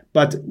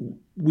 but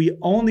we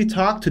only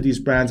talk to these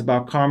brands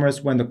about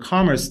commerce when the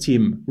commerce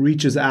team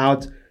reaches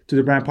out to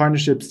the brand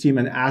partnerships team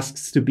and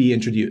asks to be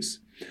introduced.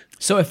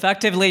 So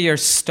effectively, you're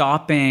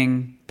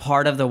stopping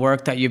part of the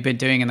work that you've been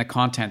doing in the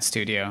content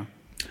studio.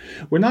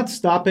 We're not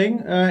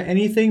stopping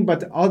anything,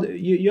 but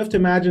you have to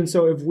imagine.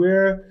 So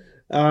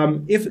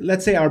if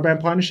let's say our brand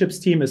partnerships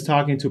team is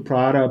talking to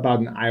Prada about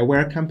an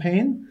eyewear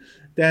campaign,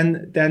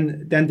 then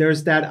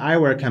there's that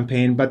eyewear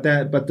campaign. But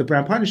the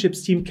brand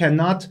partnerships team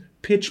cannot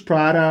pitch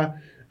Prada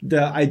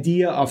the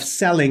idea of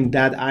selling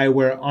that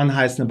eyewear on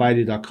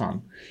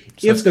highsnobiety.com.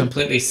 So it's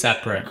completely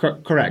separate.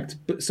 Correct.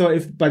 So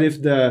if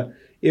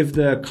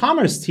the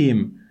commerce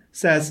team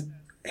says,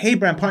 "Hey,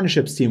 brand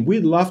partnerships team,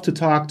 we'd love to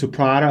talk to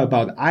Prada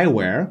about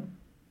eyewear,"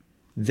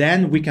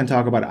 then we can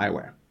talk about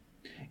eyewear.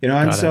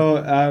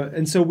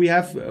 And so we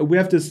have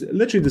this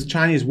literally this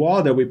Chinese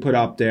wall that we put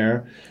up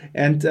there,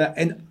 and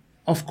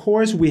of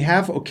course we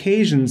have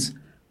occasions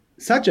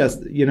such as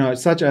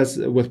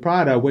with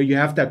Prada where you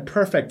have that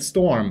perfect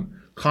storm.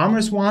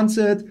 Commerce wants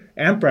it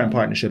and brand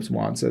partnerships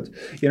wants it,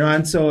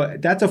 and so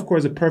that's of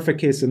course a perfect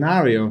case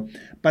scenario.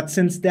 But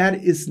since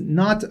that is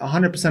not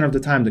 100% of the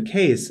time the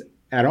case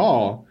at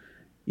all,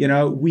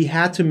 we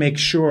had to make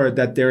sure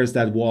that there is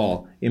that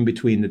wall in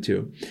between the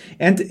two.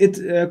 And it,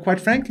 quite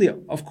frankly,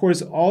 of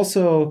course,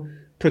 also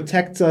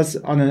protects us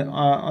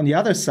on the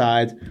other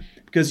side,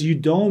 because you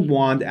don't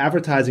want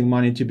advertising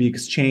money to be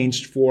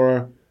exchanged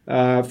for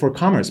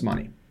commerce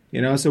money.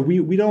 So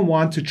we don't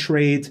want to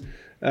trade.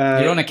 You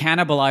don't want to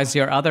cannibalize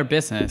your other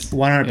business.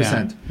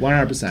 100%.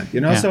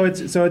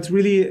 100%. So it's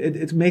really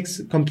it makes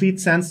complete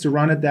sense to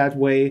run it that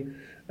way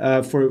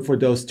for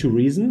those two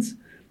reasons.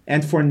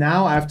 And for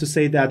now, I have to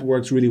say that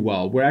works really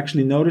well. We're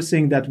actually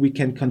noticing that we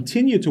can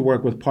continue to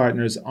work with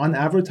partners on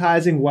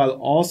advertising while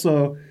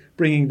also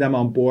bringing them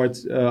on board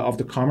of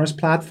the commerce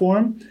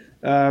platform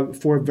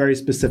for very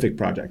specific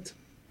projects.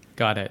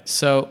 Got it.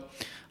 So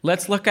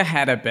let's look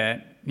ahead a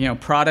bit.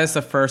 Prada is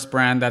the first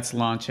brand that's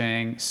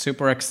launching,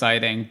 super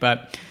exciting,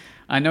 but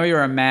I know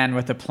you're a man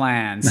with a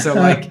plan.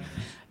 So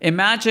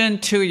imagine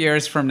 2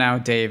 years from now,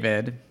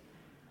 David,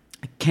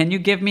 can you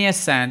give me a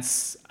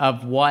sense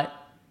of what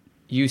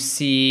you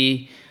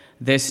see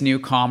this new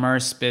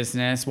commerce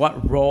business,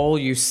 what role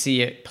you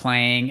see it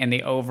playing in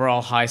the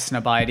overall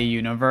Highsnobiety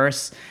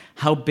universe?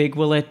 How big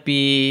will it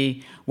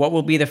be? What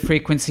will be the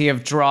frequency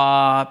of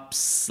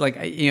drops?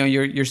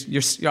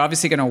 You're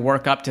obviously going to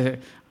work up to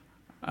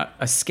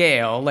a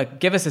scale.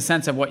 Give us a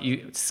sense of what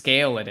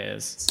scale it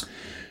is.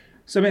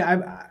 So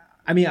I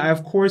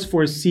of course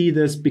foresee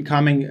this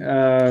becoming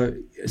a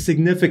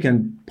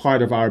significant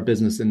part of our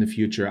business in the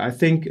future. I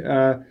think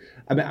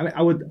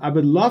I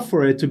would love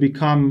for it to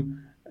become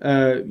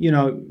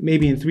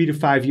maybe in 3 to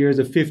 5 years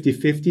a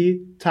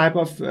 50-50 type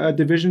of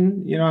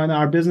division in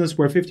our business,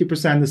 where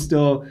 50% is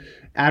still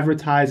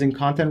advertising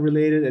content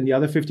related and the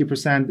other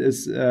 50%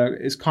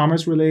 is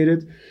commerce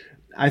related.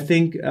 I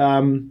think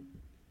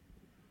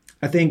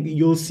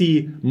you'll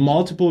see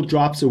multiple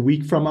drops a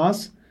week from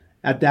us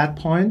at that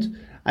point.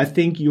 I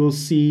think you'll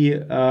see,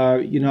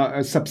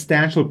 a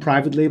substantial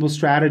private label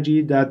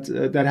strategy that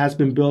has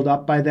been built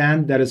up by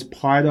then. That is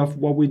part of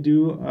what we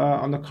do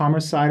on the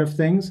commerce side of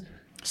things.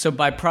 So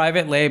by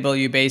private label,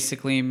 you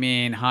basically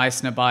mean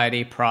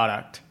Highsnobiety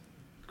product.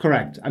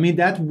 Correct.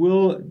 That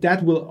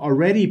will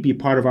already be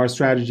part of our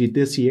strategy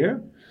this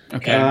year.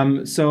 Okay.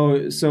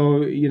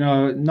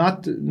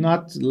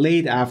 Not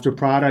late after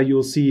Prada,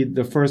 you'll see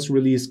the first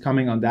release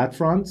coming on that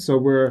front. So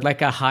we're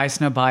like a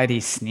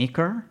Highsnobiety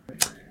sneaker.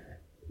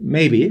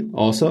 Maybe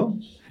also,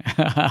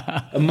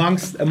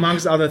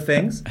 amongst other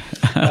things.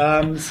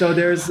 So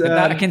there's.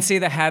 I can see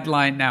the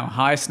headline now: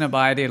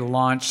 Highsnobiety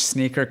launch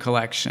sneaker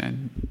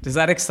collection. Does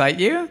that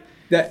excite you?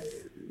 That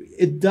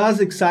it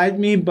does excite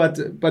me, but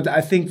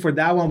I think for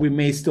that one we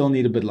may still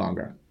need a bit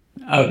longer.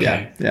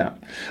 Okay. Yeah.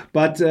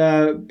 But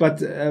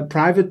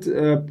private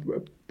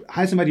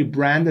Highsnobiety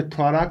branded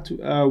product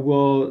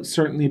will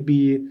certainly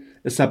be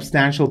a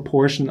substantial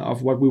portion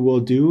of what we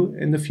will do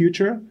in the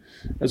future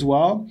as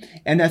well.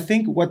 And I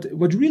think what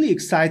really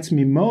excites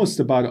me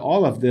most about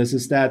all of this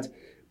is that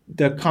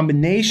the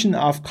combination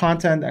of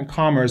content and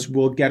commerce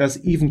will get us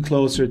even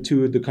closer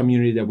to the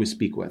community that we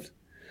speak with.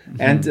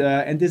 Mm-hmm.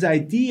 And this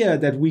idea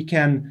that we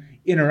can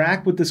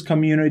interact with this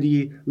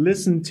community,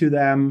 listen to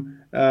them,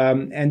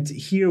 and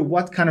hear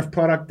what kind of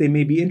product they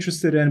may be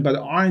interested in but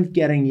aren't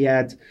getting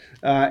yet,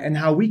 and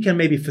how we can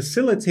maybe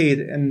facilitate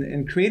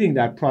in creating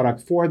that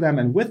product for them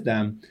and with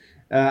them.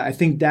 I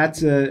think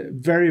that's a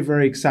very,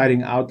 very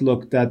exciting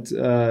outlook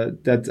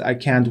that I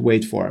can't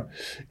wait for.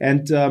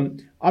 And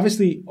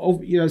obviously,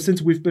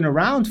 since we've been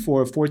around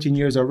for 14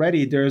 years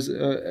already, there's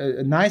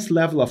a nice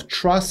level of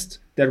trust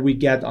that we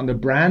get on the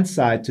brand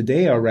side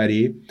today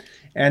already.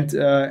 And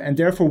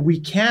therefore, we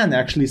can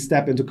actually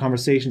step into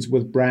conversations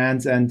with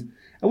brands and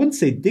I wouldn't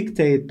say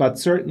dictate, but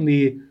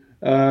certainly,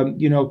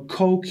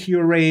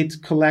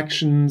 co-curate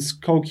collections,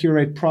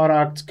 co-curate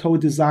product,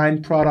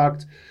 co-design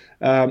product.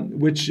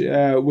 which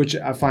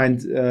I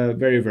find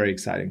very, very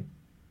exciting.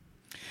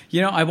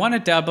 I want to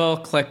double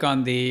click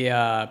on the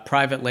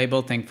private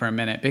label thing for a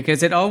minute,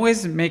 because it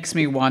always makes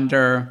me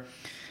wonder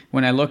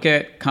when I look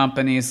at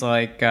companies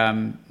like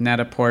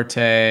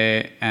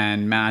Net-a-Porter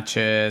and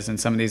Matches and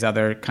some of these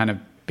other kind of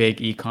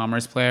big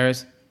e-commerce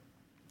players,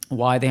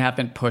 why they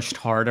haven't pushed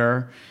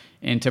harder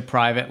into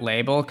private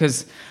label,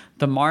 because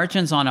the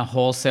margins on a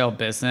wholesale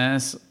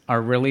business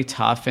are really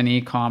tough in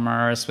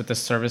e-commerce with the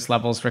service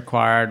levels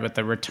required, with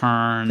the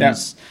returns. Yeah.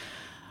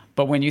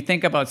 But when you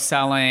think about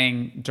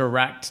selling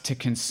direct to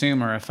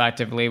consumer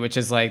effectively, which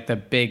is like the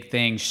big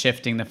thing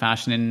shifting the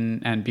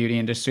fashion and beauty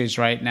industries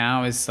right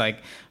now, is like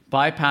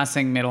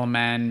bypassing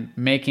middlemen,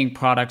 making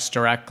products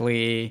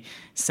directly,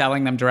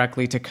 selling them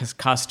directly to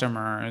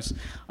customers.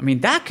 I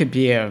mean, that could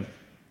be a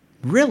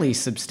really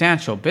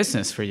substantial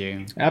business for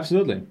you.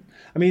 Absolutely.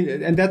 I mean,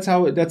 and that's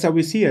how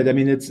we see it. I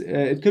mean,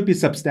 it could be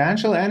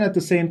substantial, and at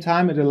the same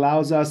time, it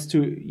allows us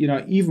to,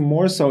 even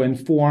more so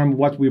inform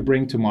what we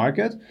bring to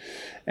market.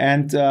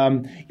 And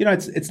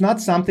it's not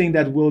something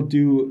that we'll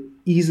do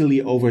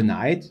easily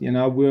overnight.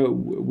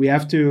 We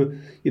have to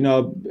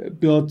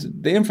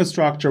build the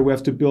infrastructure, we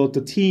have to build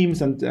the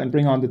teams and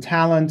bring on the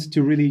talent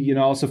to really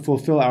also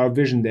fulfill our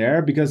vision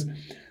there, because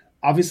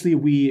obviously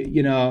we,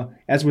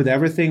 as with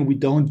everything, we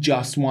don't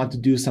just want to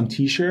do some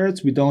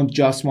t-shirts. We don't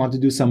just want to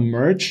do some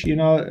merch,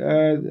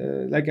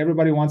 like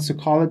everybody wants to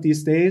call it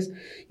these days.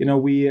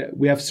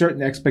 We have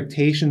certain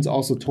expectations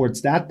also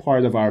towards that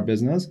part of our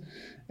business.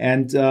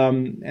 And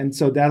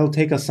so that'll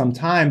take us some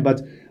time,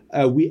 but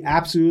we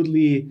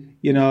absolutely,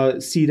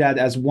 see that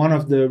as one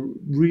of the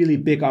really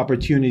big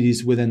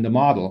opportunities within the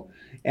model.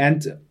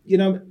 And,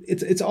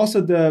 it's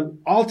also the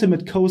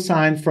ultimate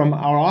cosign from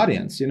our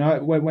audience.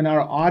 When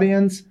our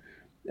audience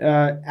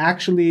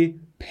actually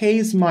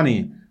pays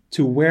money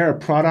to wear a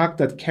product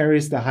that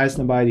carries the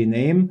Highsnobiety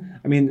name,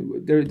 I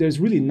mean, there's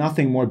really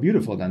nothing more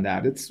beautiful than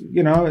that. It's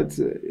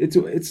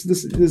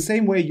the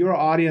same way your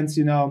audience,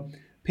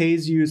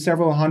 pays you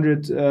several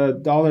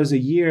 $100s a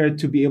year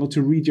to be able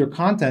to read your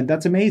content.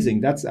 That's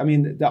amazing. That's,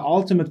 the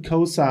ultimate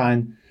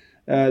cosign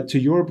to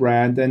your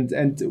brand.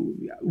 And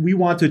we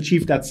want to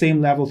achieve that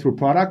same level through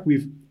product.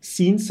 We've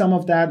seen some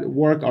of that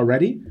work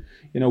already.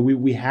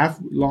 We have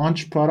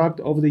launched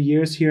product over the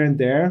years here and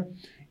there.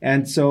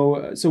 And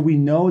so we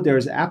know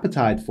there's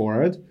appetite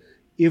for it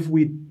if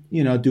we,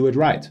 do it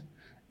right.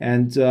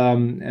 And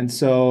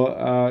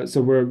so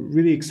we're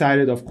really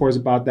excited, of course,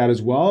 about that as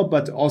well,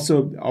 but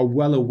also are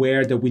well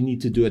aware that we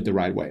need to do it the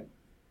right way.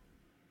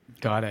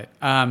 Got it.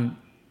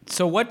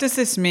 So what does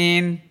this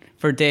mean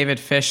for David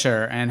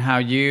Fisher and how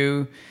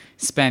you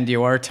spend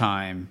your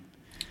time?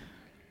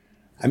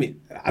 I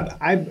mean,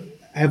 I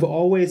have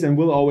always and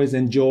will always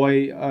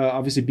enjoy,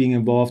 obviously, being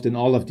involved in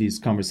all of these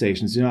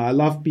conversations. I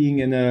love being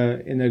in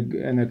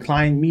a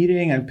client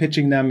meeting and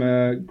pitching them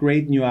a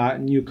great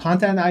new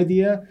content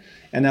idea.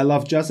 And I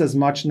love just as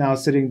much now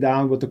sitting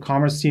down with the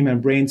commerce team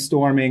and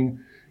brainstorming,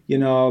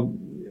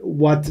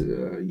 what,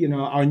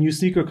 our new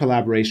sneaker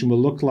collaboration will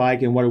look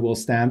like and what it will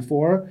stand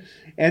for.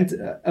 And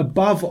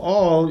above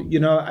all,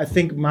 I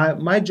think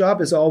my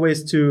job is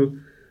always to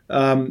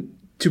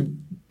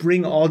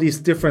bring all these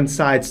different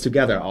sides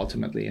together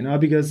ultimately,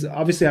 because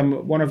obviously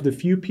I'm one of the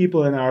few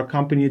people in our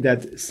company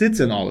that sits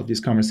in all of these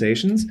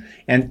conversations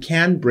and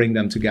can bring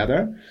them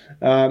together.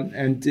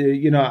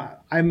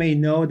 I may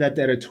know that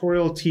the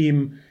editorial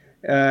team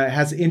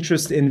has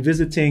interest in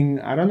visiting,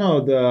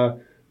 the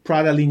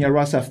Prada Linea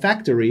Rossa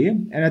factory.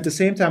 And at the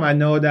same time, I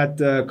know that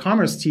the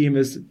commerce team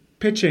is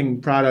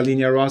pitching Prada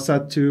Linea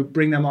Rossa to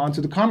bring them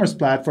onto the commerce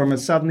platform. And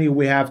suddenly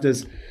we have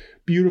this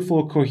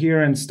beautiful,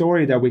 coherent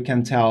story that we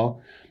can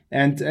tell.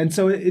 And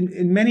so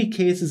in many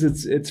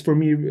cases, it's for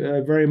me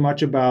very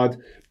much about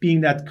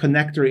being that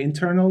connector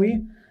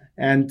internally.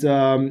 And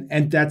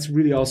that's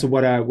really also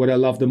what I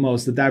love the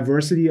most, the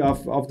diversity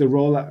of the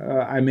role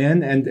I'm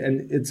in. And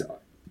it's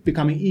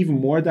becoming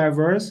even more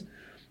diverse.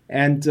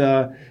 And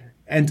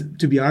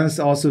to be honest,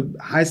 also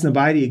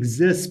Highsnobiety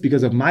exists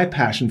because of my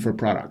passion for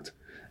product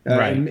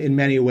in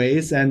many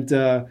ways.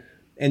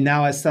 And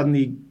now I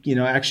suddenly,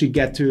 actually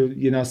get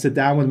to, sit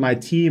down with my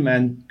team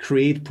and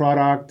create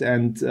product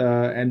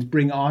and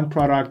bring on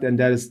product. And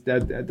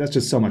that's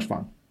just so much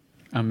fun.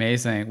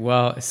 Amazing.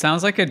 Well, it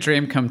sounds like a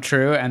dream come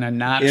true and a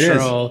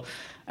natural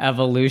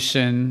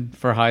evolution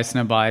for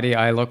Highsnobiety.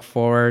 I look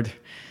forward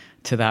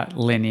to that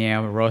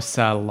Linea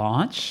Rossa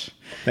launch.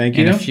 Thank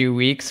you. In a few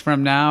weeks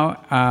from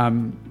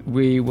now,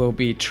 we will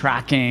be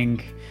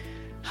tracking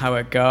how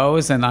it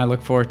goes, and I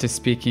look forward to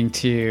speaking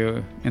to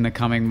you in the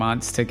coming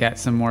months to get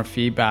some more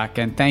feedback.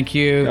 And thank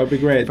you That would be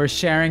great. for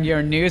sharing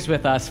your news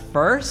with us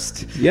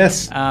first.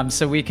 Yes.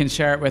 So we can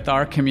share it with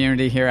our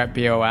community here at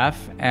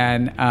BOF.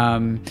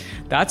 And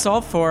that's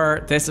all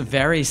for this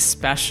very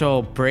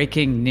special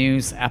breaking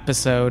news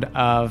episode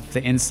of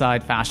the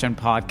Inside Fashion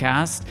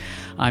Podcast.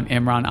 I'm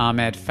Imran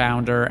Ahmed,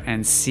 founder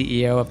and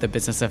CEO of the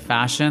Business of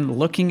Fashion,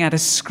 looking at a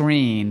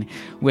screen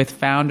with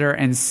founder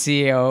and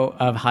CEO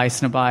of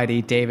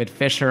Highsnobiety, David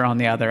Fisher, on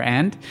the other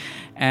end.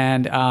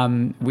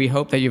 And we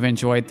hope that you've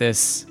enjoyed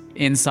this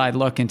inside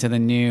look into the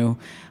new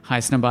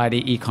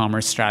Highsnobiety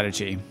e-commerce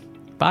strategy.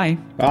 Bye.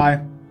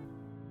 Bye.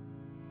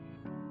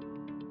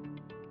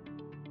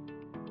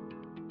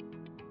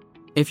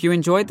 If you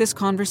enjoyed this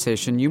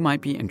conversation, you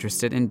might be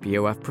interested in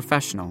BOF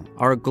Professional,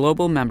 our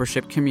global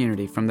membership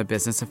community from the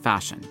business of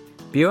fashion.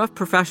 BOF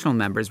Professional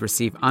members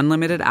receive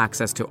unlimited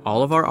access to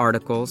all of our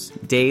articles,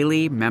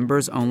 daily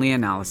members-only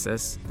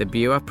analysis, the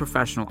BOF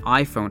Professional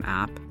iPhone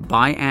app,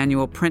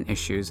 biannual print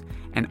issues,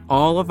 and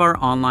all of our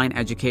online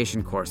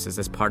education courses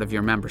as part of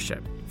your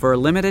membership. For a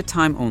limited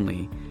time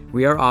only,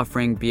 we are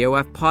offering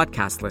BOF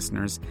podcast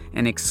listeners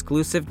an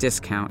exclusive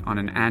discount on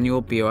an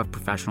annual BOF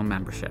Professional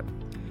membership.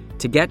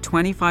 To get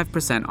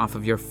 25% off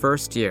of your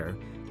first year,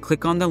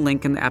 click on the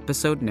link in the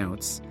episode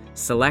notes,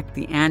 select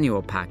the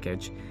annual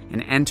package,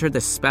 and enter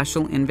the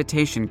special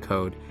invitation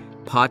code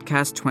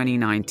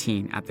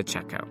podcast2019 at the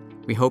checkout.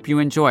 We hope you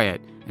enjoy it,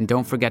 and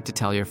don't forget to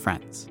tell your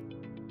friends.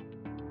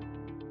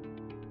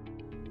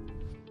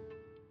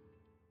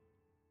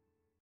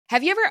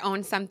 Have you ever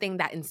owned something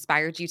that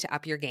inspired you to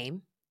up your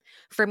game?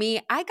 For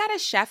me, I got a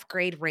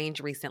chef-grade range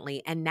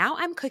recently, and now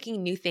I'm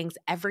cooking new things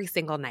every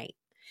single night.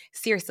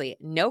 Seriously,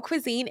 no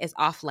cuisine is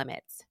off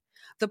limits.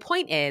 The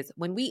point is,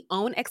 when we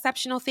own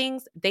exceptional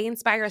things, they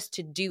inspire us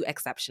to do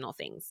exceptional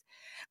things.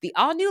 The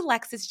all-new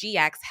Lexus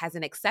GX has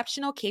an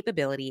exceptional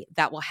capability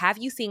that will have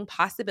you seeing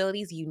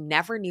possibilities you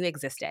never knew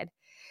existed.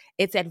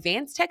 Its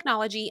advanced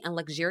technology and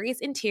luxurious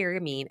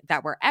interior mean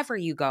that wherever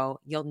you go,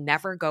 you'll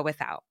never go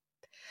without.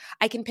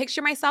 I can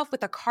picture myself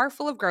with a car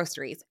full of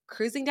groceries,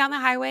 cruising down the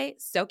highway,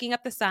 soaking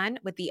up the sun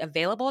with the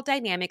available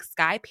dynamic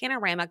sky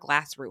panorama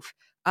glass roof.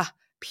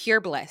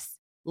 Pure bliss.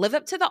 Live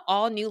up to the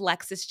all-new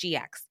Lexus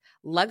GX.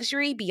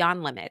 Luxury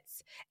beyond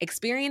limits.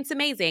 Experience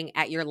amazing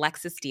at your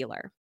Lexus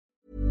dealer.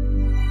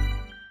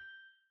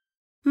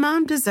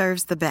 Mom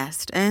deserves the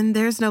best, and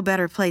there's no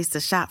better place to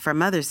shop for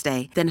Mother's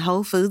Day than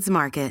Whole Foods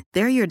Market.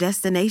 They're your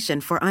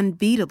destination for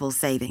unbeatable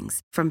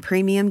savings, from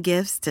premium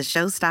gifts to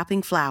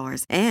show-stopping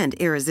flowers and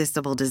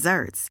irresistible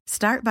desserts.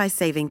 Start by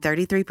saving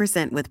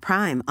 33% with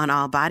Prime on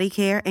all body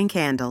care and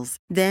candles.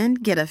 Then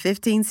get a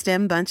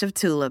 15-stem bunch of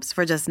tulips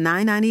for just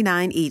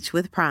 $9.99 each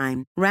with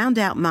Prime. Round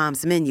out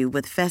Mom's menu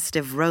with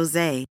festive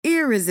rosé,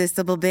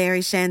 irresistible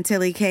berry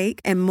chantilly cake,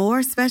 and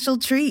more special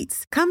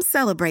treats. Come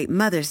celebrate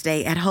Mother's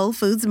Day at Whole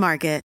Foods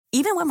Market.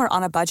 Even when we're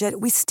on a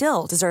budget, we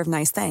still deserve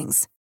nice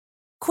things.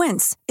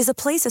 Quince is a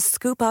place to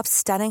scoop up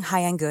stunning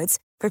high-end goods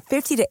for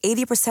 50 to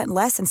 80%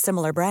 less than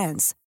similar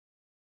brands.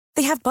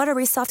 They have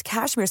buttery soft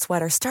cashmere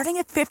sweaters starting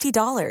at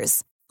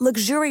 $50,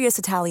 luxurious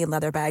Italian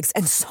leather bags,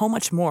 and so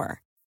much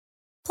more.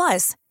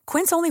 Plus,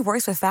 Quince only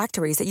works with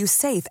factories that use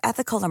safe,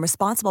 ethical, and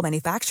responsible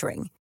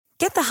manufacturing.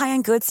 Get the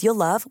high-end goods you'll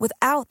love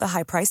without the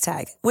high price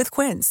tag with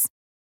Quince.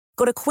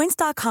 Go to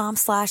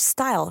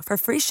quince.com/style for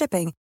free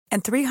shipping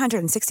and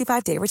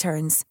 365-day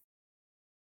returns.